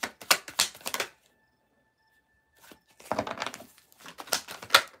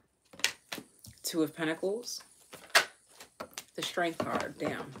 Two of Pentacles. The Strength card.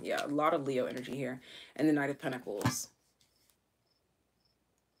 Damn. Yeah, a lot of Leo energy here. And the Knight of Pentacles.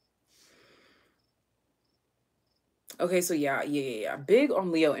 Okay, so yeah. Big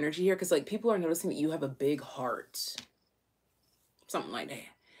on Leo energy here because, like, people are noticing that you have a big heart. Something like that.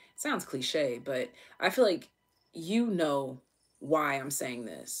 Sounds cliche, but I feel like you know why I'm saying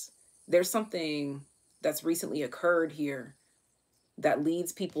this. There's something that's recently occurred here that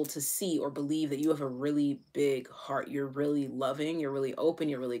leads people to see or believe that you have a really big heart. You're really loving, you're really open,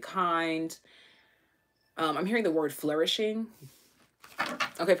 you're really kind. I'm hearing the word flourishing.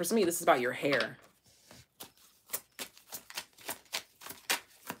 Okay, for some of you, this is about your hair.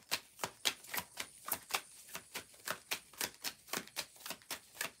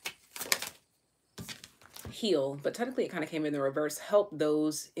 Heal, but technically it kind of came in the reverse. Help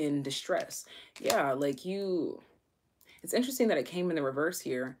those in distress. Yeah, like you... It's interesting that it came in the reverse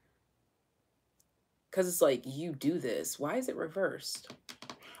here. Because it's like, you do this. Why is it reversed?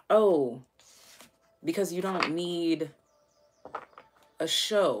 Oh, because you don't need a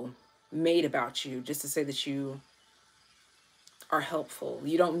show made about you just to say that you are helpful.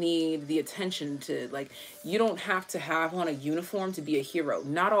 You don't need the attention to, like, you don't have to have on a uniform to be a hero.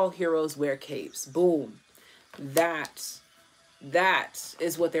 Not all heroes wear capes. Boom. That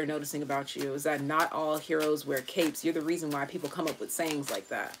is what they're noticing about you, is that not all heroes wear capes. You're the reason why people come up with sayings like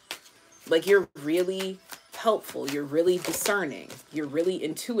that. Like, you're really helpful. You're really discerning. You're really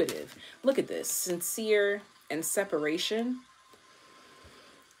intuitive. Look at this. Sincere and separation.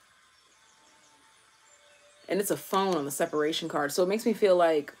 And it's a phone on the separation card. So it makes me feel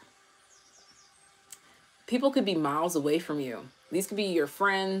like people could be miles away from you. These could be your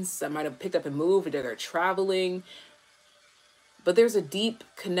friends that might have picked up and moved, or they're traveling. But there's a deep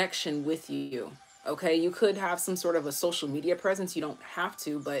connection with you, okay? You could have some sort of a social media presence. You don't have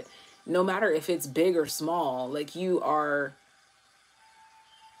to, but no matter if it's big or small, like, you're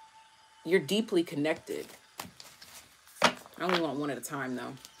deeply connected. I only want one at a time,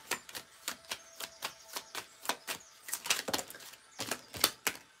 though.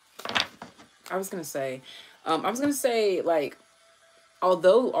 I was going to say, like,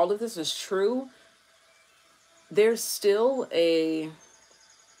 although all of this is true, there's still a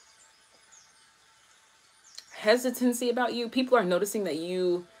hesitancy about you. People are noticing that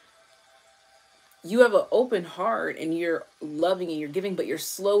you have an open heart and you're loving and you're giving, but you're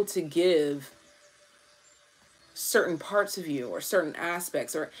slow to give certain parts of you or certain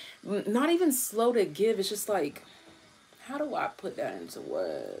aspects, or not even slow to give. It's just like, how do I put that into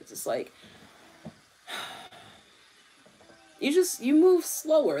words? It's like, you move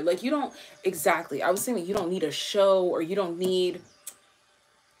slower. Like, you don't, exactly. I was saying that you don't need a show, or you don't need,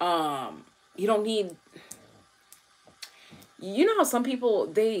 you know how some people,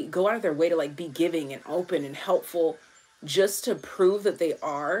 they go out of their way to, like, be giving and open and helpful just to prove that they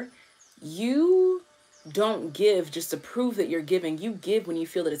are. You don't give just to prove that you're giving. You give when you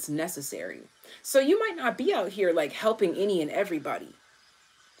feel that it's necessary. So you might not be out here, like, helping any and everybody,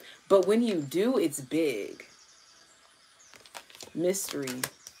 but when you do, it's big. Mystery.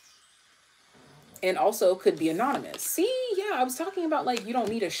 And also could be anonymous. See, yeah, I was talking about, like, you don't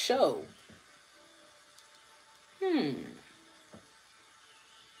need a show.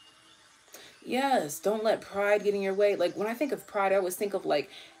 Yes, don't let pride get in your way. Like, when I think of pride, I always think of, like,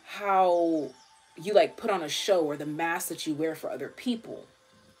 how you, like, put on a show, or the mask that you wear for other people.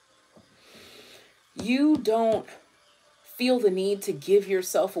 You don't feel the need to give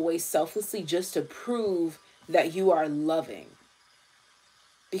yourself away selflessly just to prove that you are loving.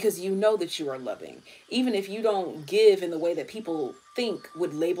 Because you know that you are loving. Even if you don't give in the way that people think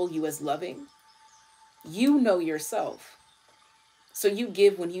would label you as loving, you know yourself. So you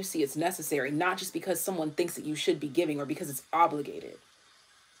give when you see it's necessary, not just because someone thinks that you should be giving or because it's obligated.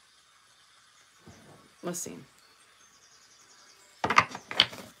 Let's see.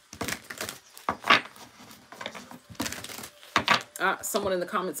 Someone in the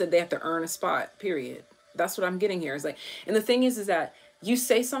comments said they have to earn a spot, period. That's what I'm getting here. It's like, and the thing is that you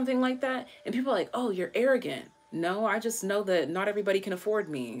say something like that and people are like, oh, you're arrogant. No, I just know that not everybody can afford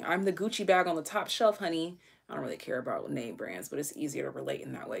me. I'm the Gucci bag on the top shelf, honey. I don't really care about name brands, but it's easier to relate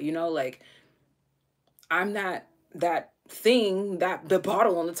in that way. You know, like I'm that thing, that the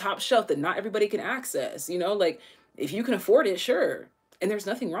bottle on the top shelf that not everybody can access, you know, like if you can afford it, sure. And there's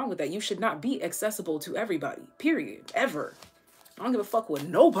nothing wrong with that. You should not be accessible to everybody, period, ever. I don't give a fuck what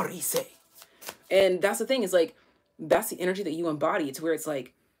nobody say. And that's the thing is like, that's the energy that you embody. To where it's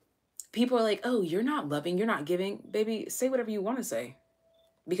like, people are like, oh, you're not loving, you're not giving. Baby, say whatever you want to say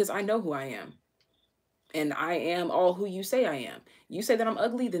because I know who I am. And I am all who you say I am. You say that I'm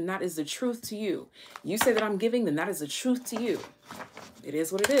ugly, then that is the truth to you. You say that I'm giving, then that is the truth to you. It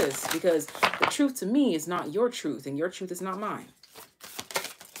is what it is, because the truth to me is not your truth, and your truth is not mine.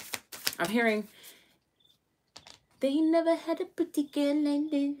 I'm hearing, they never had a pretty girl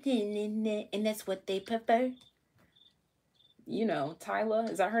and that's what they prefer. You know, Tyla,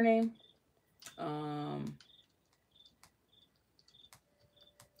 is that her name?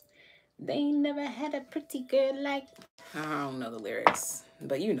 They never had a pretty girl like... I don't know the lyrics,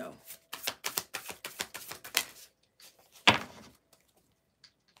 but you know.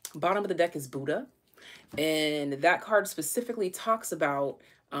 Bottom of the deck is Buddha. And that card specifically talks about,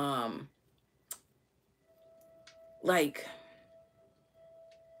 like...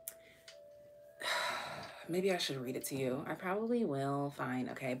 Maybe I should read it to you. I probably will. Fine.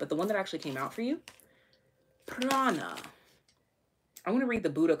 Okay. But the one that actually came out for you, Prana. I'm going to read the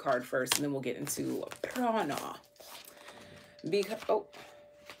Buddha card first, and then we'll get into Prana.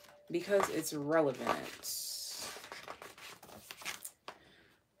 Because it's relevant.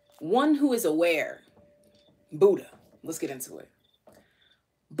 One who is aware. Buddha. Let's get into it.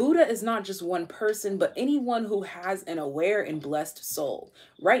 Buddha is not just one person, but anyone who has an aware and blessed soul.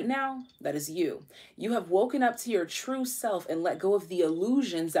 Right now, that is you. You have woken up to your true self and let go of the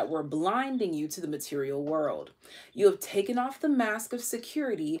illusions that were blinding you to the material world. You have taken off the mask of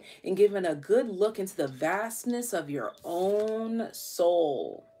security and given a good look into the vastness of your own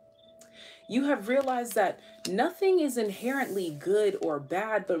soul. You have realized that nothing is inherently good or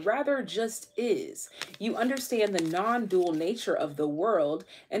bad, but rather just is. You understand the non-dual nature of the world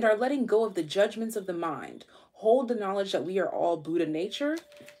and are letting go of the judgments of the mind. Hold the knowledge that we are all Buddha nature,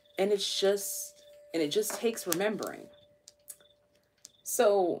 and it just takes remembering.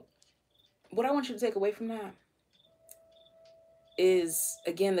 So what I want you to take away from that is,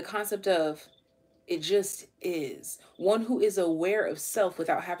 again, the concept of it just is. One who is aware of self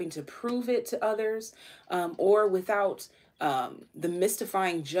without having to prove it to others, or without the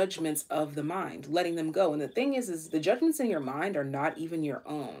mystifying judgments of the mind, letting them go. And the thing is the judgments in your mind are not even your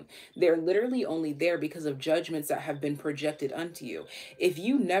own. They're literally only there because of judgments that have been projected unto you. If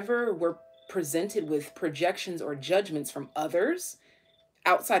you never were presented with projections or judgments from others,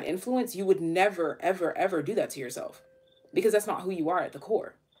 outside influence, you would never, ever, ever do that to yourself, because that's not who you are at the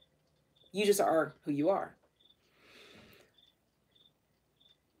core. You just are who you are.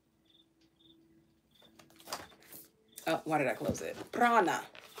 Oh, why did I close it? Prana.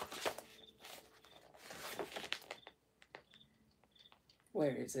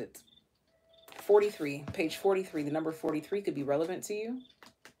 Where is it? 43, page 43. The number 43 could be relevant to you.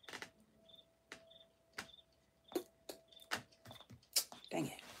 Dang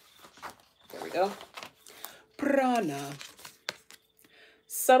it. There we go. Prana.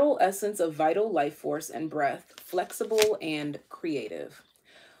 Subtle essence of vital life force and breath, flexible and creative.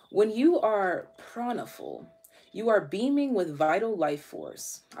 When you are pranaful, you are beaming with vital life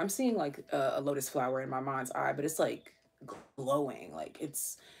force. I'm seeing like a lotus flower in my mind's eye, but it's like glowing, like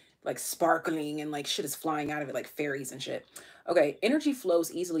it's like sparkling, and like shit is flying out of it like fairies and shit. Okay, energy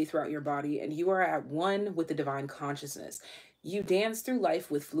flows easily throughout your body, and you are at one with the divine consciousness. You dance through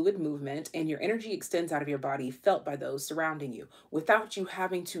life with fluid movement, and your energy extends out of your body, felt by those surrounding you, without you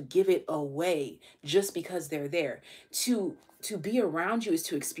having to give it away just because they're there. To be around you is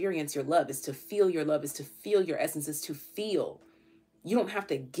to experience your love, is to feel your love, is to feel your essence, is to feel. You don't have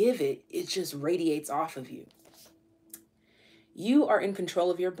to give it, it just radiates off of you. You are in control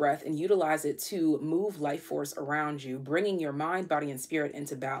of your breath and utilize it to move life force around you, bringing your mind, body, and spirit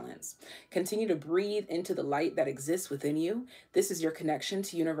into balance. Continue to breathe into the light that exists within you. This is your connection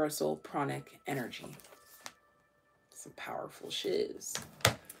to universal pranic energy. Some powerful shiz.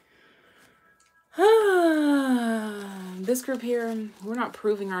 This group here, we're not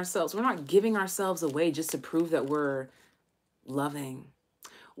proving ourselves. We're not giving ourselves away just to prove that we're loving.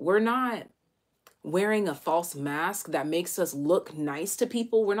 We're not wearing a false mask that makes us look nice to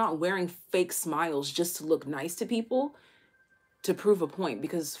people. We're not wearing fake smiles just to look nice to people to prove a point,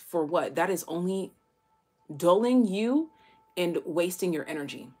 because for what? That is only dulling you and wasting your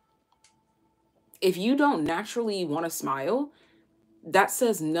energy. If you don't naturally want to smile, that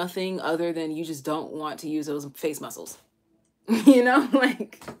says nothing other than you just don't want to use those face muscles. You know,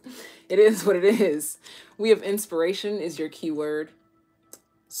 like, it is what it is. We have inspiration is your keyword.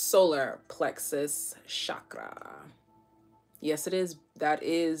 Solar plexus chakra. Yes, it is. That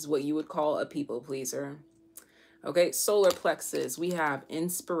is what you would call a people pleaser. Okay, solar plexus. We have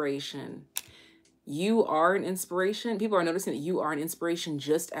inspiration. You are an inspiration. People are noticing that you are an inspiration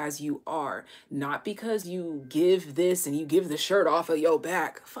just as you are. Not because you give this and you give the shirt off of your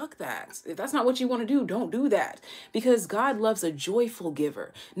back. Fuck that. If that's not what you want to do, don't do that. Because God loves a joyful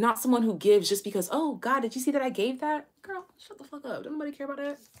giver, not someone who gives just because, oh, God, did you see that I gave that? Girl, shut the fuck up. Don't nobody care about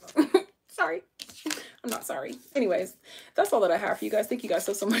that. Sorry. I'm not sorry. Anyways, that's all that I have for you guys. Thank you guys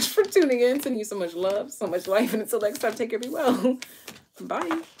so much for tuning in. Sending you so much love, so much life. And until next time, take care, be well.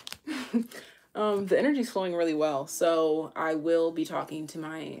 Bye. The energy's flowing really well, so I will be talking to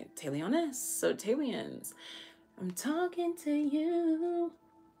my Tailianes. So Tailians, I'm talking to you,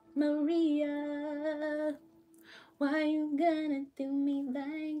 Maria. Why you gonna do me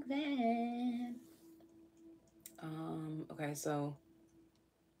like that? Okay, so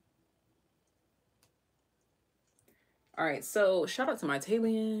all right, so shout out to my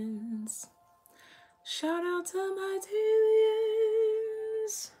Tailians. Shout out to my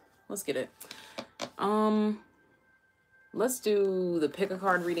Tailians. Let's get it. Let's do the pick a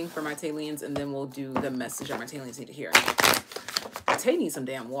card reading for my Tailians, and then we'll do the message that my Tailians need to hear. Tay needs some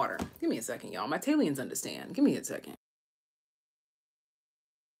damn water. Give me a second, y'all. My Tailians understand. Give me a second.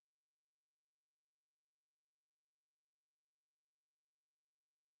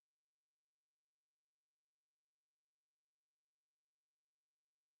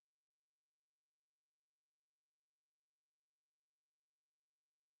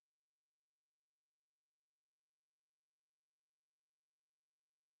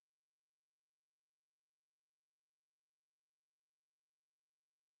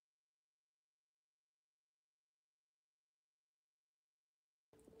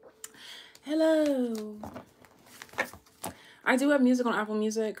 Hello. I do have music on Apple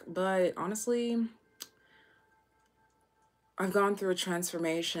Music, but honestly, I've gone through a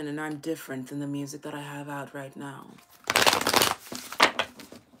transformation and I'm different than the music that I have out right now.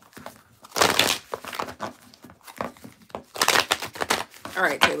 All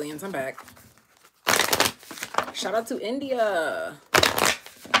right, Tailians, I'm back. Shout out to India.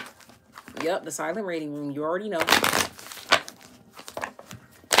 Yep, the silent reading room. You already know.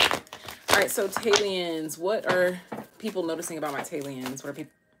 All right, so Tailians, what are people noticing about my Tailians? What are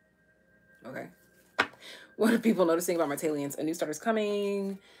people... Okay. What are people noticing about my Tailians? A new start is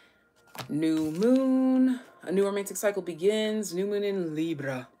coming. New moon. A new romantic cycle begins. New moon in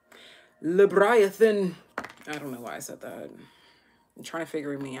Libra. Libriathan. I don't know why I said that. I'm trying to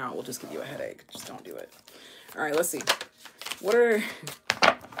figure me out will just give you a headache. Just don't do it. All right, let's see. What are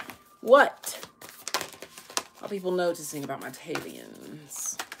people noticing about my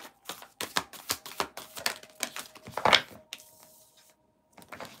Tailians?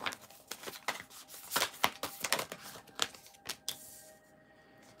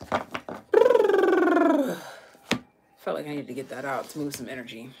 Felt like I needed to get that out to move some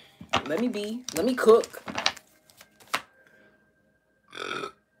energy. Let me cook.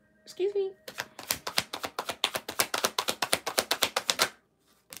 Excuse me.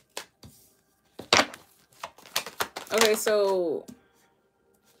 Okay, so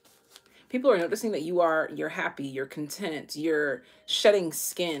people are noticing that you're happy, you're content, you're shedding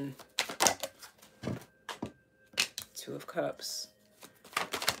skin. Two of Cups.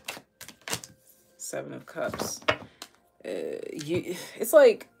 Seven of Cups. It's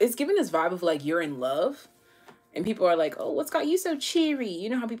like, it's giving this vibe of like you're in love. And people are like, oh, what's got you so cheery? You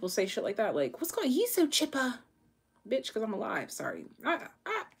know how people say shit like that? Like, what's got you so chipper? Bitch, because I'm alive. Sorry.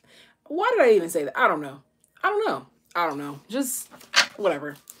 Why did I even say that? I don't know. Just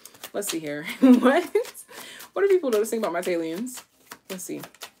whatever. Let's see here. What are people noticing about my Tailians? Let's see.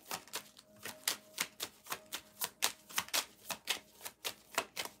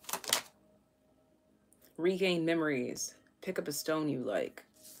 Regain memories. Pick up a stone you like.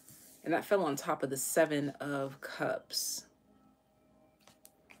 And that fell on top of the Seven of Cups.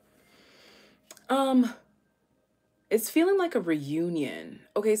 It's feeling like a reunion.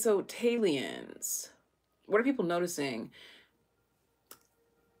 Okay, so Tailians, what are people noticing?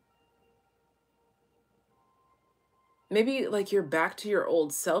 Maybe like you're back to your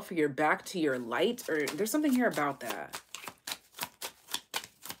old self, or you're back to your light, or there's something here about that.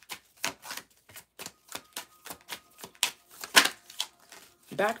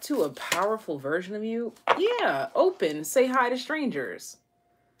 Back to a powerful version of you. Yeah, open, say hi to strangers.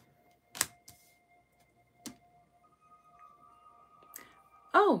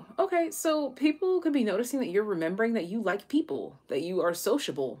 Okay, so people could be noticing that you're remembering that you like people, that you are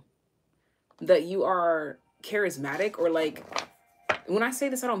sociable, that you are charismatic, or like, when I say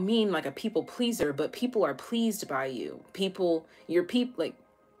this, I don't mean like a people pleaser, but people are pleased by you. People, like,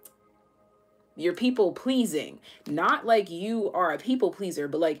 you're people pleasing. Not like you are a people pleaser,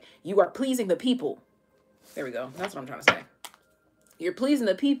 but like you are pleasing the people. There we go. That's what I'm trying to say. You're pleasing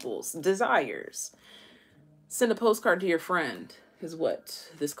the people's desires. Send a postcard to your friend is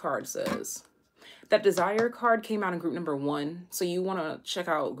what this card says. That desire card came out in group number 1. So you want to check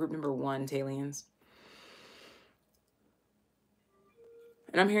out group number 1, Talians.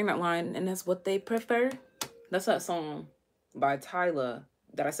 And I'm hearing that line, and that's what they prefer. That's that song by Tyla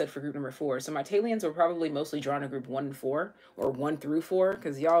that I said for group number 4. So my Talians are probably mostly drawn to group 1 and 4, or 1 through 4,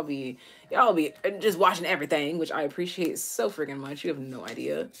 because y'all be just watching everything, which I appreciate so freaking much. You have no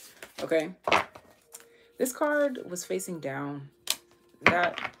idea. Okay. This card was facing down.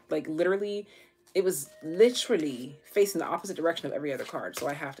 That, like, literally, it was literally facing the opposite direction of every other card. So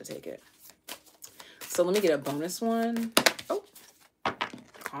I have to take it. So let me get a bonus one. Oh,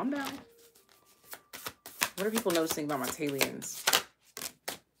 calm down. What are people noticing about my Talians?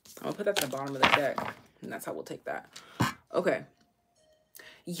 I'm gonna put that to the bottom of the deck, and that's how we'll take that. Okay.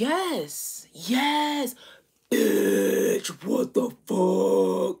 Yes. Yes. Bitch, what the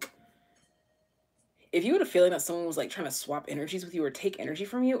fuck? If you had a feeling that someone was like trying to swap energies with you or take energy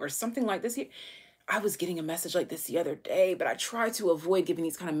from you or something like this, I was getting a message like this the other day, but I try to avoid giving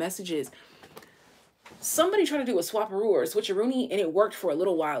these kind of messages. Somebody tried to do a swapperoo or a switcheroony, and it worked for a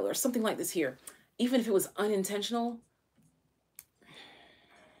little while, or something like this here. Even if it was unintentional.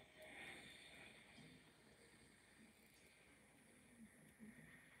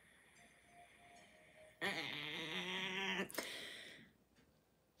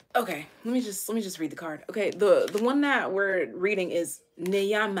 Okay, let me just read the card. Okay, the one that we're reading is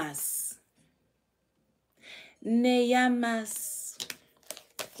Neyamas. Neyamas.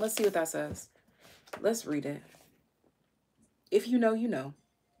 Let's see what that says. Let's read it. If you know, you know.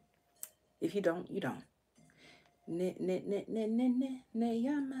 If you don't, you don't.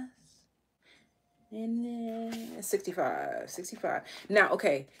 Neyamas. 65. Now,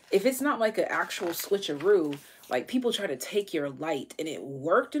 okay, if it's not like an actual switcheroo, like people try to take your light and it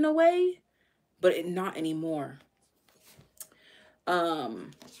worked in a way, but not anymore. Laws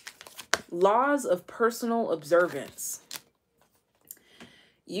of personal observance.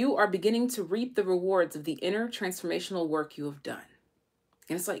 You are beginning to reap the rewards of the inner transformational work you have done.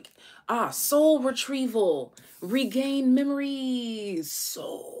 And it's like, soul retrieval, regain memories,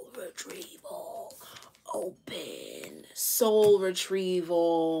 soul retrieval, open, soul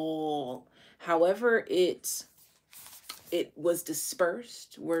retrieval. However it was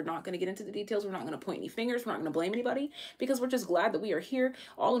dispersed. We're not going to get into the details. We're not going to point any fingers. We're not going to blame anybody, because we're just glad that we are here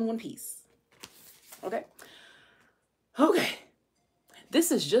all in one piece. Okay? Okay. This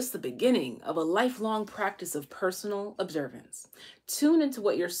is just the beginning of a lifelong practice of personal observance. Tune into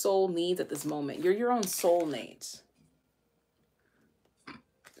what your soul needs at this moment. You're your own soulmate.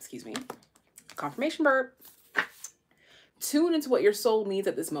 Excuse me. Confirmation burp. Tune into what your soul needs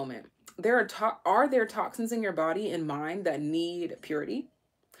at this moment. Are there toxins in your body and mind that need purity?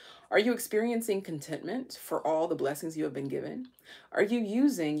 Are you experiencing contentment for all the blessings you have been given? Are you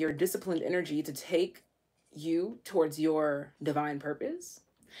using your disciplined energy to take you towards your divine purpose?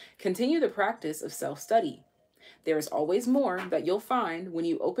 Continue the practice of self-study. There is always more that you'll find when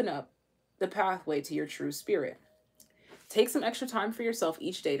you open up the pathway to your true spirit. Take some extra time for yourself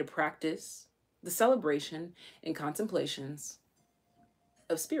each day to practice the celebration and contemplations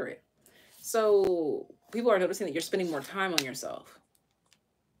of spirit. So people are noticing that you're spending more time on yourself.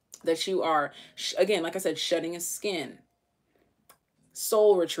 That you are, again, like I said, shedding a skin,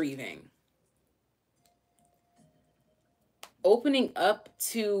 soul retrieving, opening up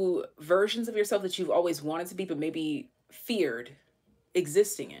to versions of yourself that you've always wanted to be, but maybe feared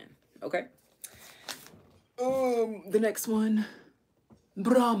existing in. Okay. The next one,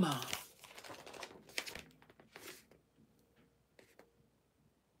 Brahma.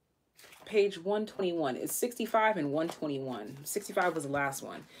 Page 121. It's 65 and 121. 65 was the last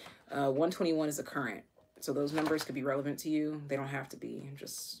one. 121 is the current. So those numbers could be relevant to you. They don't have to be. I'm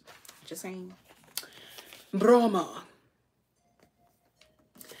just saying. Brahma.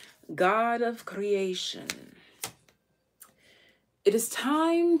 God of creation. It is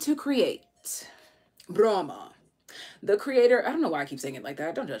time to create. Brahma. The creator, I don't know why I keep saying it like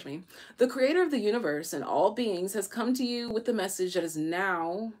that. Don't judge me. The creator of the universe and all beings has come to you with the message that is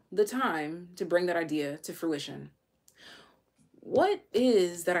now the time to bring that idea to fruition. What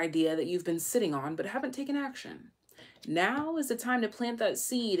is that idea that you've been sitting on but haven't taken action? Now is the time to plant that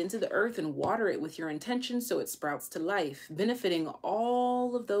seed into the earth and water it with your intention so it sprouts to life, benefiting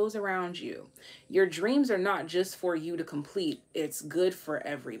all of those around you. Your dreams are not just for you to complete, it's good for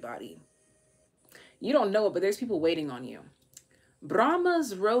everybody. You don't know it, but there's people waiting on you.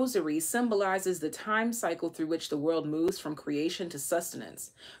 Brahma's rosary symbolizes the time cycle through which the world moves from creation to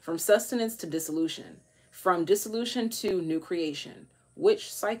sustenance, from sustenance to dissolution, from dissolution to new creation.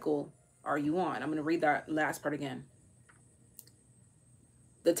 Which cycle are you on? I'm going to read that last part again.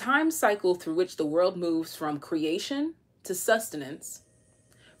 The time cycle through which the world moves from creation to sustenance,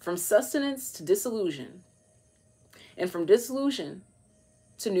 from sustenance to dissolution, and from dissolution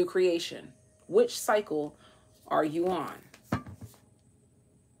to new creation. Which cycle are you on?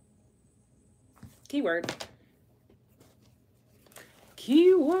 Keyword.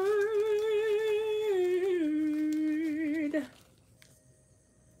 Keyword.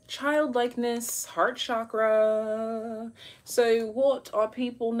 Childlikeness, heart chakra. So what are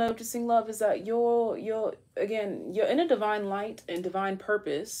people noticing, love, is that you're inner divine light and divine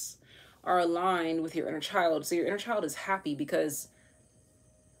purpose are aligned with your inner child. So your inner child is happy because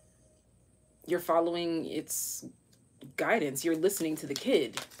you're following its guidance. You're listening to the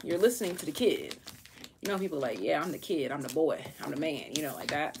kid. You're listening to the kid. You know, people are like, yeah, I'm the kid, I'm the boy, I'm the man, you know, like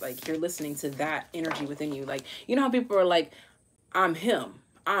that. Like, you're listening to that energy within you. Like, you know how people are like, I'm him,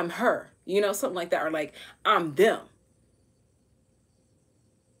 I'm her, you know, something like that. Or like, I'm them.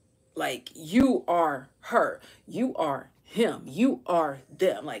 Like, you are her, you are him, you are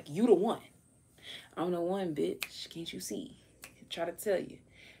them. Like, you the one. I'm the one, bitch. Can't you see? Try to tell you.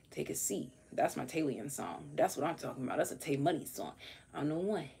 Take a seat. That's my Talian song. That's what I'm talking about. That's a Tay Money song. I'm the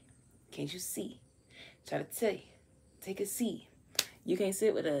one. Can't you see? Try to tell you. Take a seat. You can't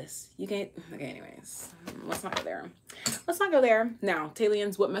sit with us. You can't. Okay, anyways. Let's not go there. Let's not go there. Now,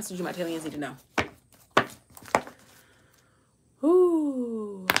 Talians, what message do my Talians need to know?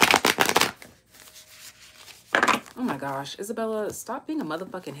 Ooh. Oh my gosh. Isabella, stop being a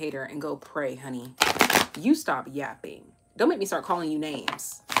motherfucking hater and go pray, honey. You stop yapping. Don't make me start calling you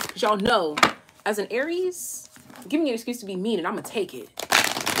names. Because y'all know, as an Aries, give me an excuse to be mean and I'm going to take it.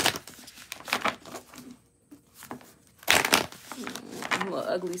 Little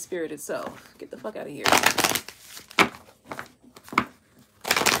ugly spirit itself. Get the fuck out of here. I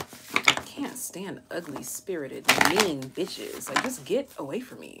can't stand ugly spirited mean bitches. Like, just get away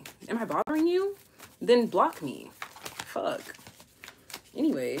from me. Am I bothering you? Then block me. Fuck.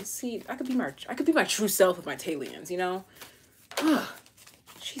 Anyways, see, I could be my true self with my Talians, you know?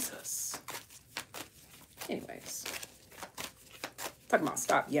 Jesus. Anyways. Talking about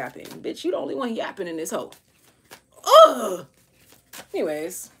stop yapping. Bitch, you the only one yapping in this hoe. Ugh!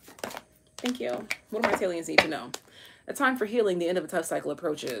 Anyways, thank you. What do my Talians need to know? A time for healing, the end of a tough cycle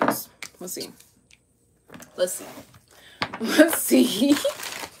approaches. Let's see. Let's see. Let's see.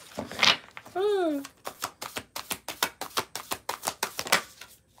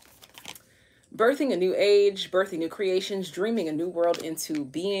 Birthing a new age, birthing new creations, dreaming a new world into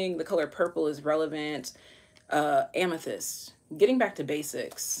being. The color purple is relevant. Amethyst. Getting back to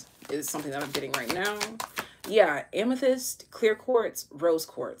basics is something that I'm getting right now. Yeah, amethyst, clear quartz, rose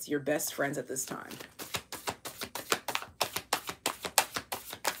quartz, your best friends at this time.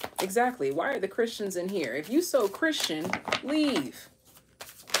 Exactly. Why are the Christians in here? If you so Christian, leave.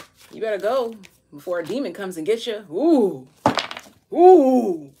 You better go before a demon comes and gets you. Ooh.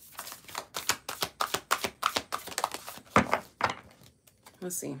 Ooh.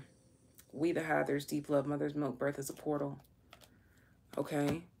 Let's see. We the Hathers, deep love, mother's milk, birth is a portal.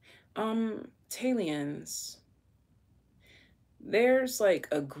 Okay. Talians, there's like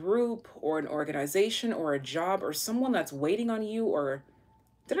a group or an organization or a job or someone that's waiting on you, or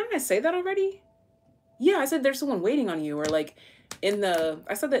didn't I say that already? Yeah, I said there's someone waiting on you, or like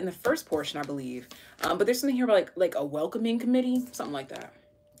I said that in the first portion, I believe. But there's something here about like a welcoming committee, something like that.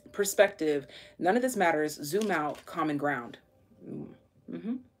 Perspective, none of this matters. Zoom out, common ground.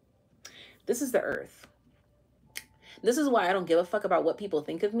 This is the earth. This is why I don't give a fuck about what people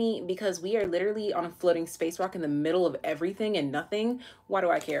think of me, because we are literally on a floating space rock in the middle of everything and nothing. Why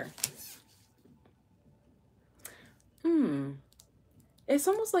do I care? It's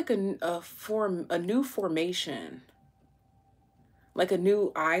almost like a new formation, like a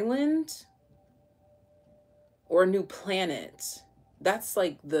new island or a new planet. That's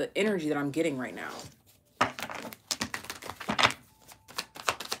like the energy that I'm getting right now.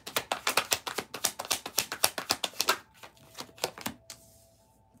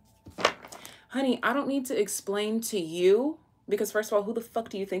 Honey, I don't need to explain to you, because first of all, who the fuck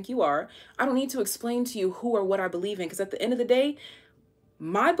do you think you are? I don't need to explain to you who or what I believe in, because at the end of the day,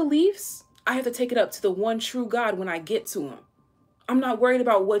 my beliefs I have to take it up to the one true God when I get to him. I'm not worried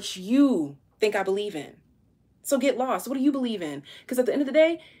about what you think I believe in. So get lost. What do you believe in? Because at the end of the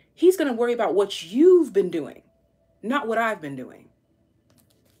day, he's going to worry about what you've been doing, not what I've been doing.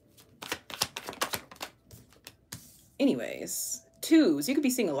 Anyways, twos. You could be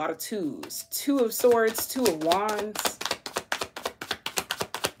seeing a lot of twos. Two of Swords, Two of Wands,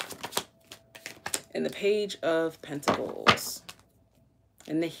 and the Page of Pentacles,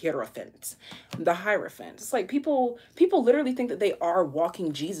 and the Hierophant, the Hierophant. It's like people literally think that they are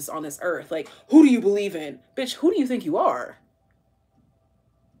walking Jesus on this earth. Like, who do you believe in? Bitch, who do you think you are?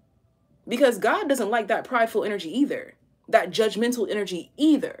 Because God doesn't like that prideful energy either. That judgmental energy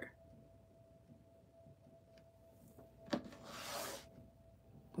either.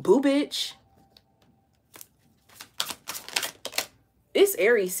 Boo, bitch. It's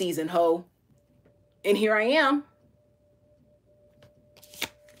Aries season, ho. And here I am.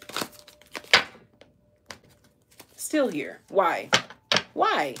 Still here. Why?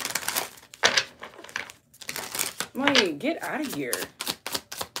 Why? Like, get out of here.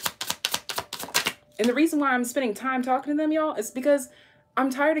 And the reason why I'm spending time talking to them, y'all, is because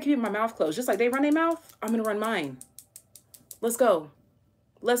I'm tired of keeping my mouth closed. Just like they run their mouth, I'm going to run mine. Let's go.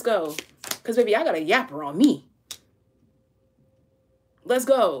 Let's go. Because, baby, I got a yapper on me. Let's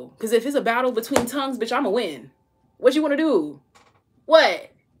go. Because if it's a battle between tongues, bitch, I'm going to win. What you want to do?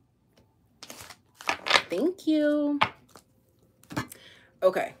 What? Thank you.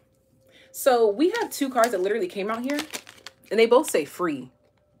 Okay. So we have two cards that literally came out here. And they both say free.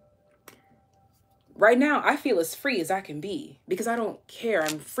 Right now, I feel as free as I can be. Because I don't care.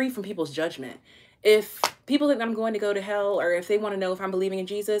 I'm free from people's judgment. If people think I'm going to go to hell, or if they want to know if I'm believing in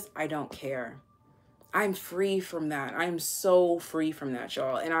Jesus, I don't care. I'm free from that. I'm so free from that,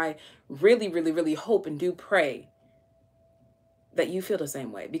 y'all. And I really, really, really hope and do pray that you feel the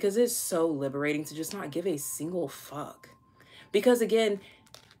same way. Because it's so liberating to just not give a single fuck. Because again,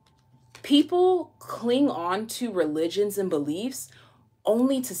 people cling on to religions and beliefs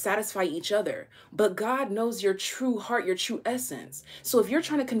only to satisfy each other. But God knows your true heart, your true essence. So if you're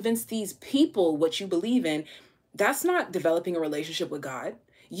trying to convince these people what you believe in, that's not developing a relationship with God.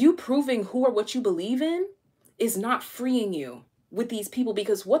 You proving who or what you believe in is not freeing you with these people,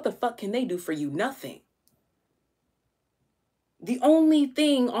 because what the fuck can they do for you? Nothing. The only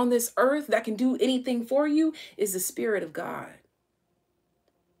thing on this earth that can do anything for you is the Spirit of God.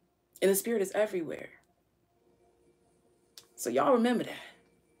 And the Spirit is everywhere. So y'all remember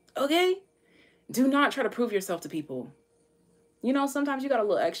that, okay? Do not try to prove yourself to people. You know, sometimes you got a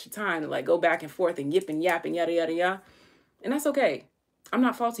little extra time to like go back and forth and yip and yap and yada, yada, yada. And that's okay. I'm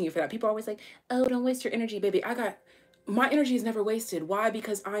not faulting you for that. People are always like, oh, don't waste your energy, baby. My energy is never wasted. Why?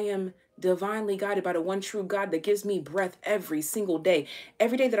 Because I am divinely guided by the one true God that gives me breath every single day.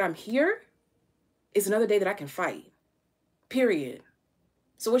 Every day that I'm here is another day that I can fight. Period.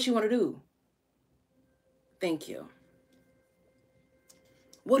 So what you want to do? Thank you.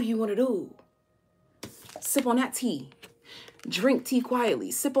 What do you want to do? Sip on that tea. Drink tea quietly.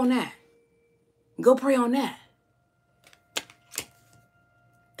 Sip on that. Go pray on that.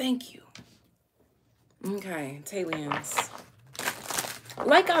 Thank you. Okay, Talians.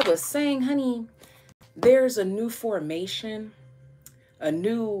 Like I was saying, honey, there's a new formation, a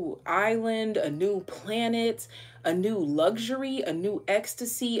new island, a new planet, a new luxury, a new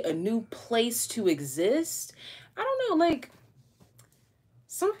ecstasy, a new place to exist. I don't know, like,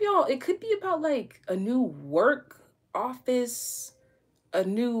 some of y'all, it could be about like a new work office, a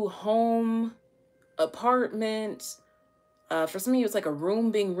new home, apartment. For some of you, it's like a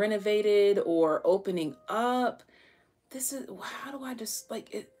room being renovated or opening up. This is, how do I just,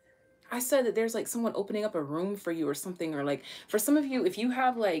 like, it? I said that there's like someone opening up a room for you or something. Or like, for some of you, if you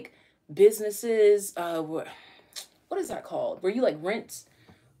have like businesses, what is that called? Where you like rent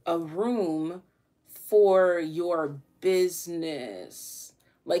a room for your business.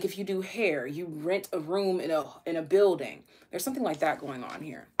 Like if you do hair, you rent a room in a building. There's something like that going on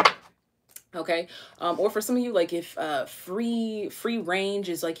here. Okay. Or for some of you, like if free range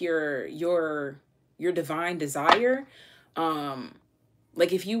is like your divine desire.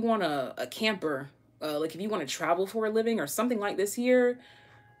 Like if you want a camper, like if you want to travel for a living or something like this here.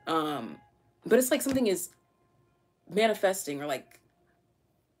 But it's like something is manifesting or like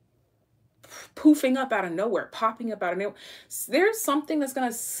poofing up out of nowhere, popping up out of nowhere. There's something that's going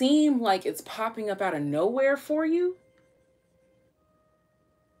to seem like it's popping up out of nowhere for you.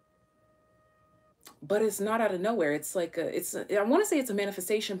 But it's not out of nowhere. It's like I want to say it's a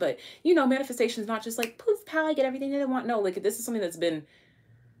manifestation, but you know, manifestation is not just like poof, pow, I get everything that I want. No, like this is something that's been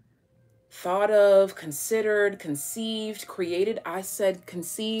thought of, considered, conceived, created. I said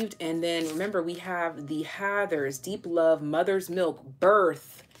conceived. And then remember, we have the Hathers, deep love, mother's milk,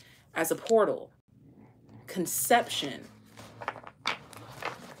 birth as a portal, conception.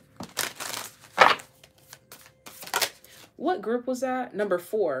 What group was that? Number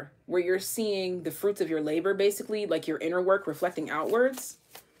 4, where you're seeing the fruits of your labor, basically, like your inner work reflecting outwards.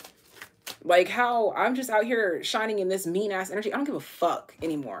 Like how I'm just out here shining in this mean ass energy. I don't give a fuck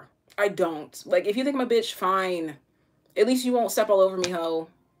anymore. I don't. Like, if you think I'm a bitch, fine. At least you won't step all over me, ho.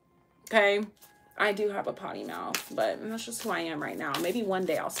 Okay? I do have a potty mouth, but that's just who I am right now. Maybe one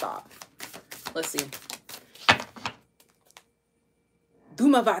day I'll stop. Let's see.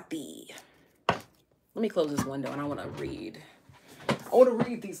 Dhumavati. Let me close this window and I want to read. I want to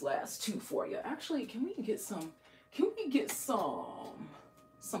read these last 2 for you. Actually, can we get some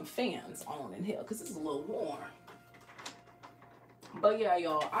fans on in here? Because it's a little warm. But yeah,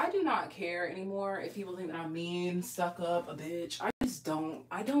 y'all, I do not care anymore if people think that I'm mean, stuck up, a bitch.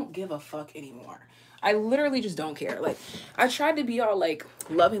 I don't give a fuck anymore. I literally just don't care. Like, I tried to be all like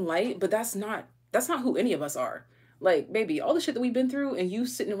loving light, but that's not who any of us are. Like, baby, all the shit that we've been through and you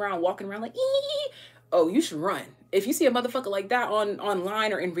sitting around, walking around like, ee, oh, you should run. If you see a motherfucker like that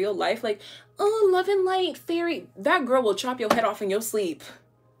online or in real life, like, oh, love and light, fairy, that girl will chop your head off in your sleep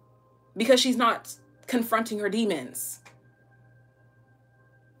because she's not confronting her demons.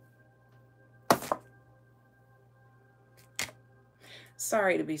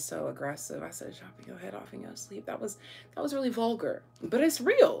 Sorry to be so aggressive. I said chopping your head off in your sleep. That was really vulgar. But it's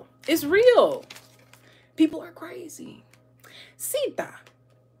real. It's real. People are crazy. Sita.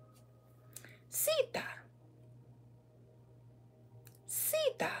 Sita.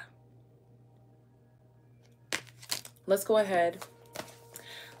 Sita. Let's go ahead.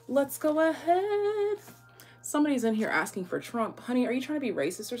 Let's go ahead. Somebody's in here asking for Trump. Honey, are you trying to be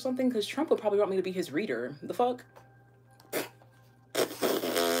racist or something? Because Trump would probably want me to be his reader. The fuck?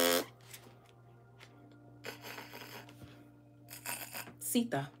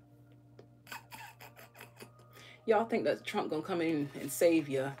 Sita. Y'all think that Trump gonna come in and save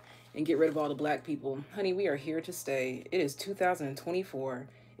you and get rid of all the black people. Honey, we are here to stay. It is 2024.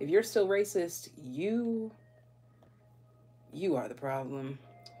 If you're still racist, you are the problem.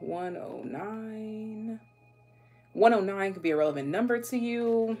 109. 109 could be a relevant number to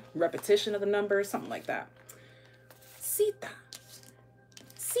you. Repetition of the number, something like that. Sita.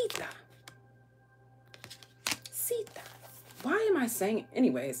 Sita. Sita. Why am I saying it?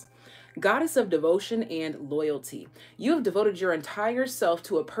 Anyways, goddess of devotion and loyalty. You have devoted your entire self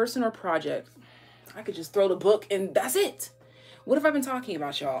to a person or project. I could just throw the book and that's it. What have I been talking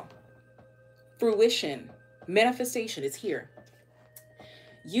about, y'all? Fruition, manifestation is here.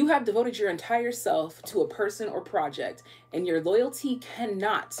 You have devoted your entire self to a person or project, and your loyalty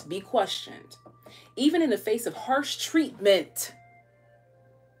cannot be questioned. Even in the face of harsh treatment,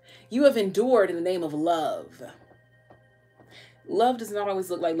 you have endured in the name of love. Love does not always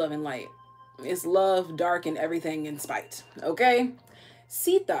look like love and light. It's love, dark, and everything in spite, okay?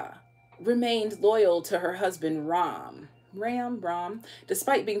 Sita remained loyal to her husband Ram,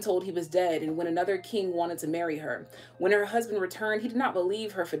 despite being told he was dead and when another king wanted to marry her. When her husband returned, he did not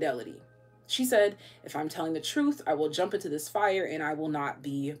believe her fidelity. She said, if I'm telling the truth, I will jump into this fire and I will not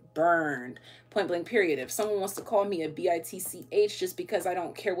be burned. Point blank period. If someone wants to call me a bitch just because I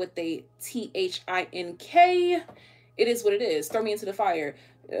don't care what they think, it is what it is. Throw me into the fire.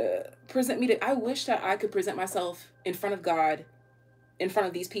 Present me to... I wish that I could present myself in front of God, in front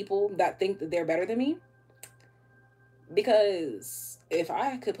of these people that think that they're better than me. Because if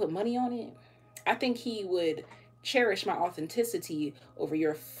I could put money on it, I think he would cherish my authenticity over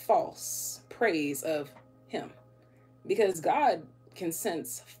your false praise of him. Because God can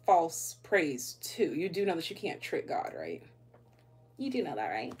sense false praise too. You do know that you can't trick God, right? You do know that,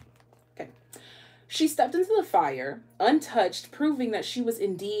 right? Okay. She stepped into the fire, untouched, proving that she was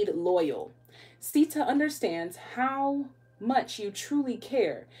indeed loyal. Sita understands how much you truly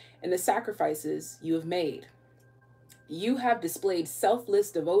care and the sacrifices you have made. You have displayed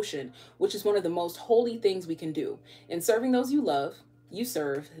selfless devotion, which is one of the most holy things we can do. In serving those you love, you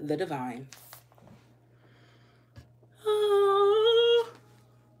serve the divine.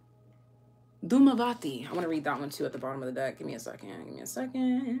 Dhumavati. I want to read that one too at the bottom of the deck. Give me a second. Give me a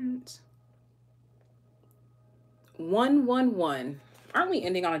second. 111. Aren't we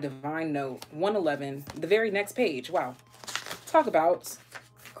ending on a divine note? 111. The very next page. Wow. Talk about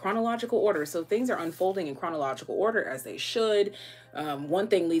chronological order. So things are unfolding in chronological order as they should. One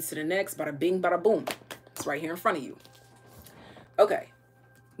thing leads to the next. Bada bing, bada boom. It's right here in front of you. Okay.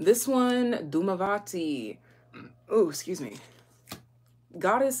 This one, Dhumavati. Oh, excuse me.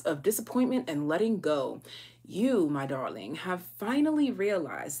 Goddess of disappointment and letting go. You, my darling, have finally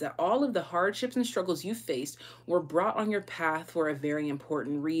realized that all of the hardships and struggles you faced were brought on your path for a very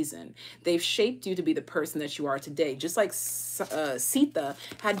important reason. They've shaped you to be the person that you are today. Just like Sita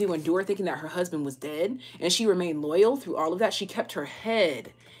had to endure thinking that her husband was dead, and she remained loyal through all of that. She kept her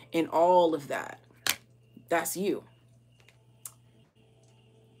head in all of that. That's you.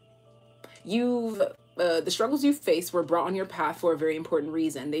 The struggles you faced were brought on your path for a very important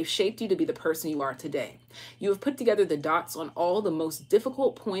reason. They've shaped you to be the person you are today. You have put together the dots on all the most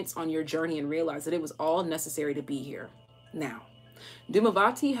difficult points on your journey and realized that it was all necessary to be here. Now,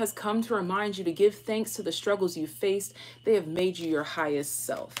 Dumavati has come to remind you to give thanks to the struggles you faced. They have made you your highest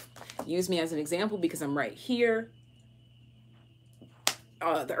self. Use me as an example because I'm right here.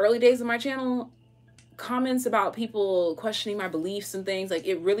 The early days of my channel, comments about people questioning my beliefs and things, like,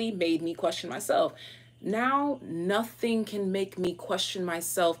 it really made me question myself. Now, nothing can make me question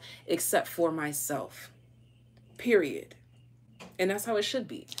myself except for myself. Period. And that's how it should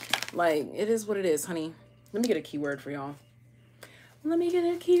be. Like, it is what it is, honey. Let me get a keyword for y'all. Let me get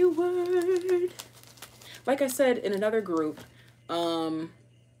a keyword. Like I said in another group,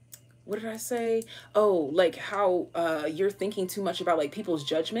 what did I say? Oh, like how you're thinking too much about like people's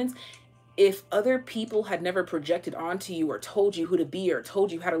judgments. If other people had never projected onto you or told you who to be or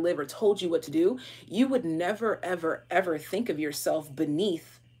told you how to live or told you what to do, you would never, ever, ever think of yourself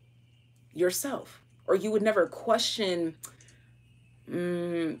beneath yourself. Or you would never question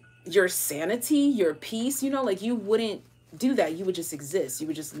your sanity, your peace. You know, like, you wouldn't do that. You would just exist. You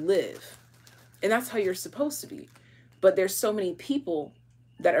would just live. And that's how you're supposed to be. But there's so many people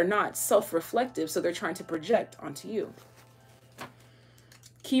that are not self-reflective, so they're trying to project onto you.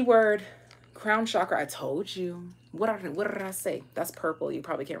 Keyword, crown chakra. I told you. What did I say? That's purple. You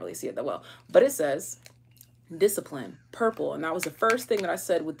probably can't really see it that well. But it says discipline, purple. And that was the first thing that I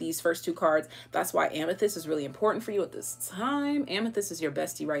said with these first two cards. That's why amethyst is really important for you at this time. Amethyst is your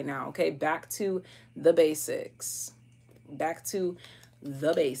bestie right now, okay? Back to the basics. Back to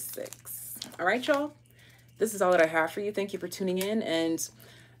the basics. All right, y'all? This is all that I have for you. Thank you for tuning in. And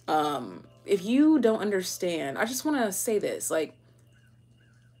if you don't understand, I just want to say this. Like,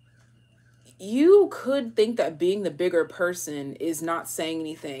 you could think that being the bigger person is not saying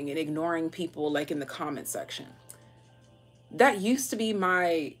anything and ignoring people like in the comment section. That used to be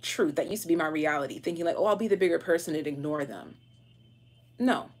my truth. That used to be my reality. Thinking like, oh, I'll be the bigger person and ignore them.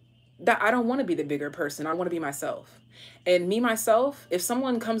 No, that I don't want to be the bigger person. I want to be myself. And me, myself, if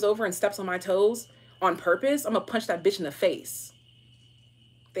someone comes over and steps on my toes on purpose, I'm going to punch that bitch in the face.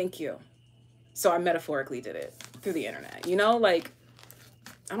 Thank you. So I metaphorically did it through the internet. You know, like,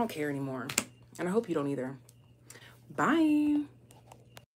 I don't care anymore. And I hope you don't either. Bye.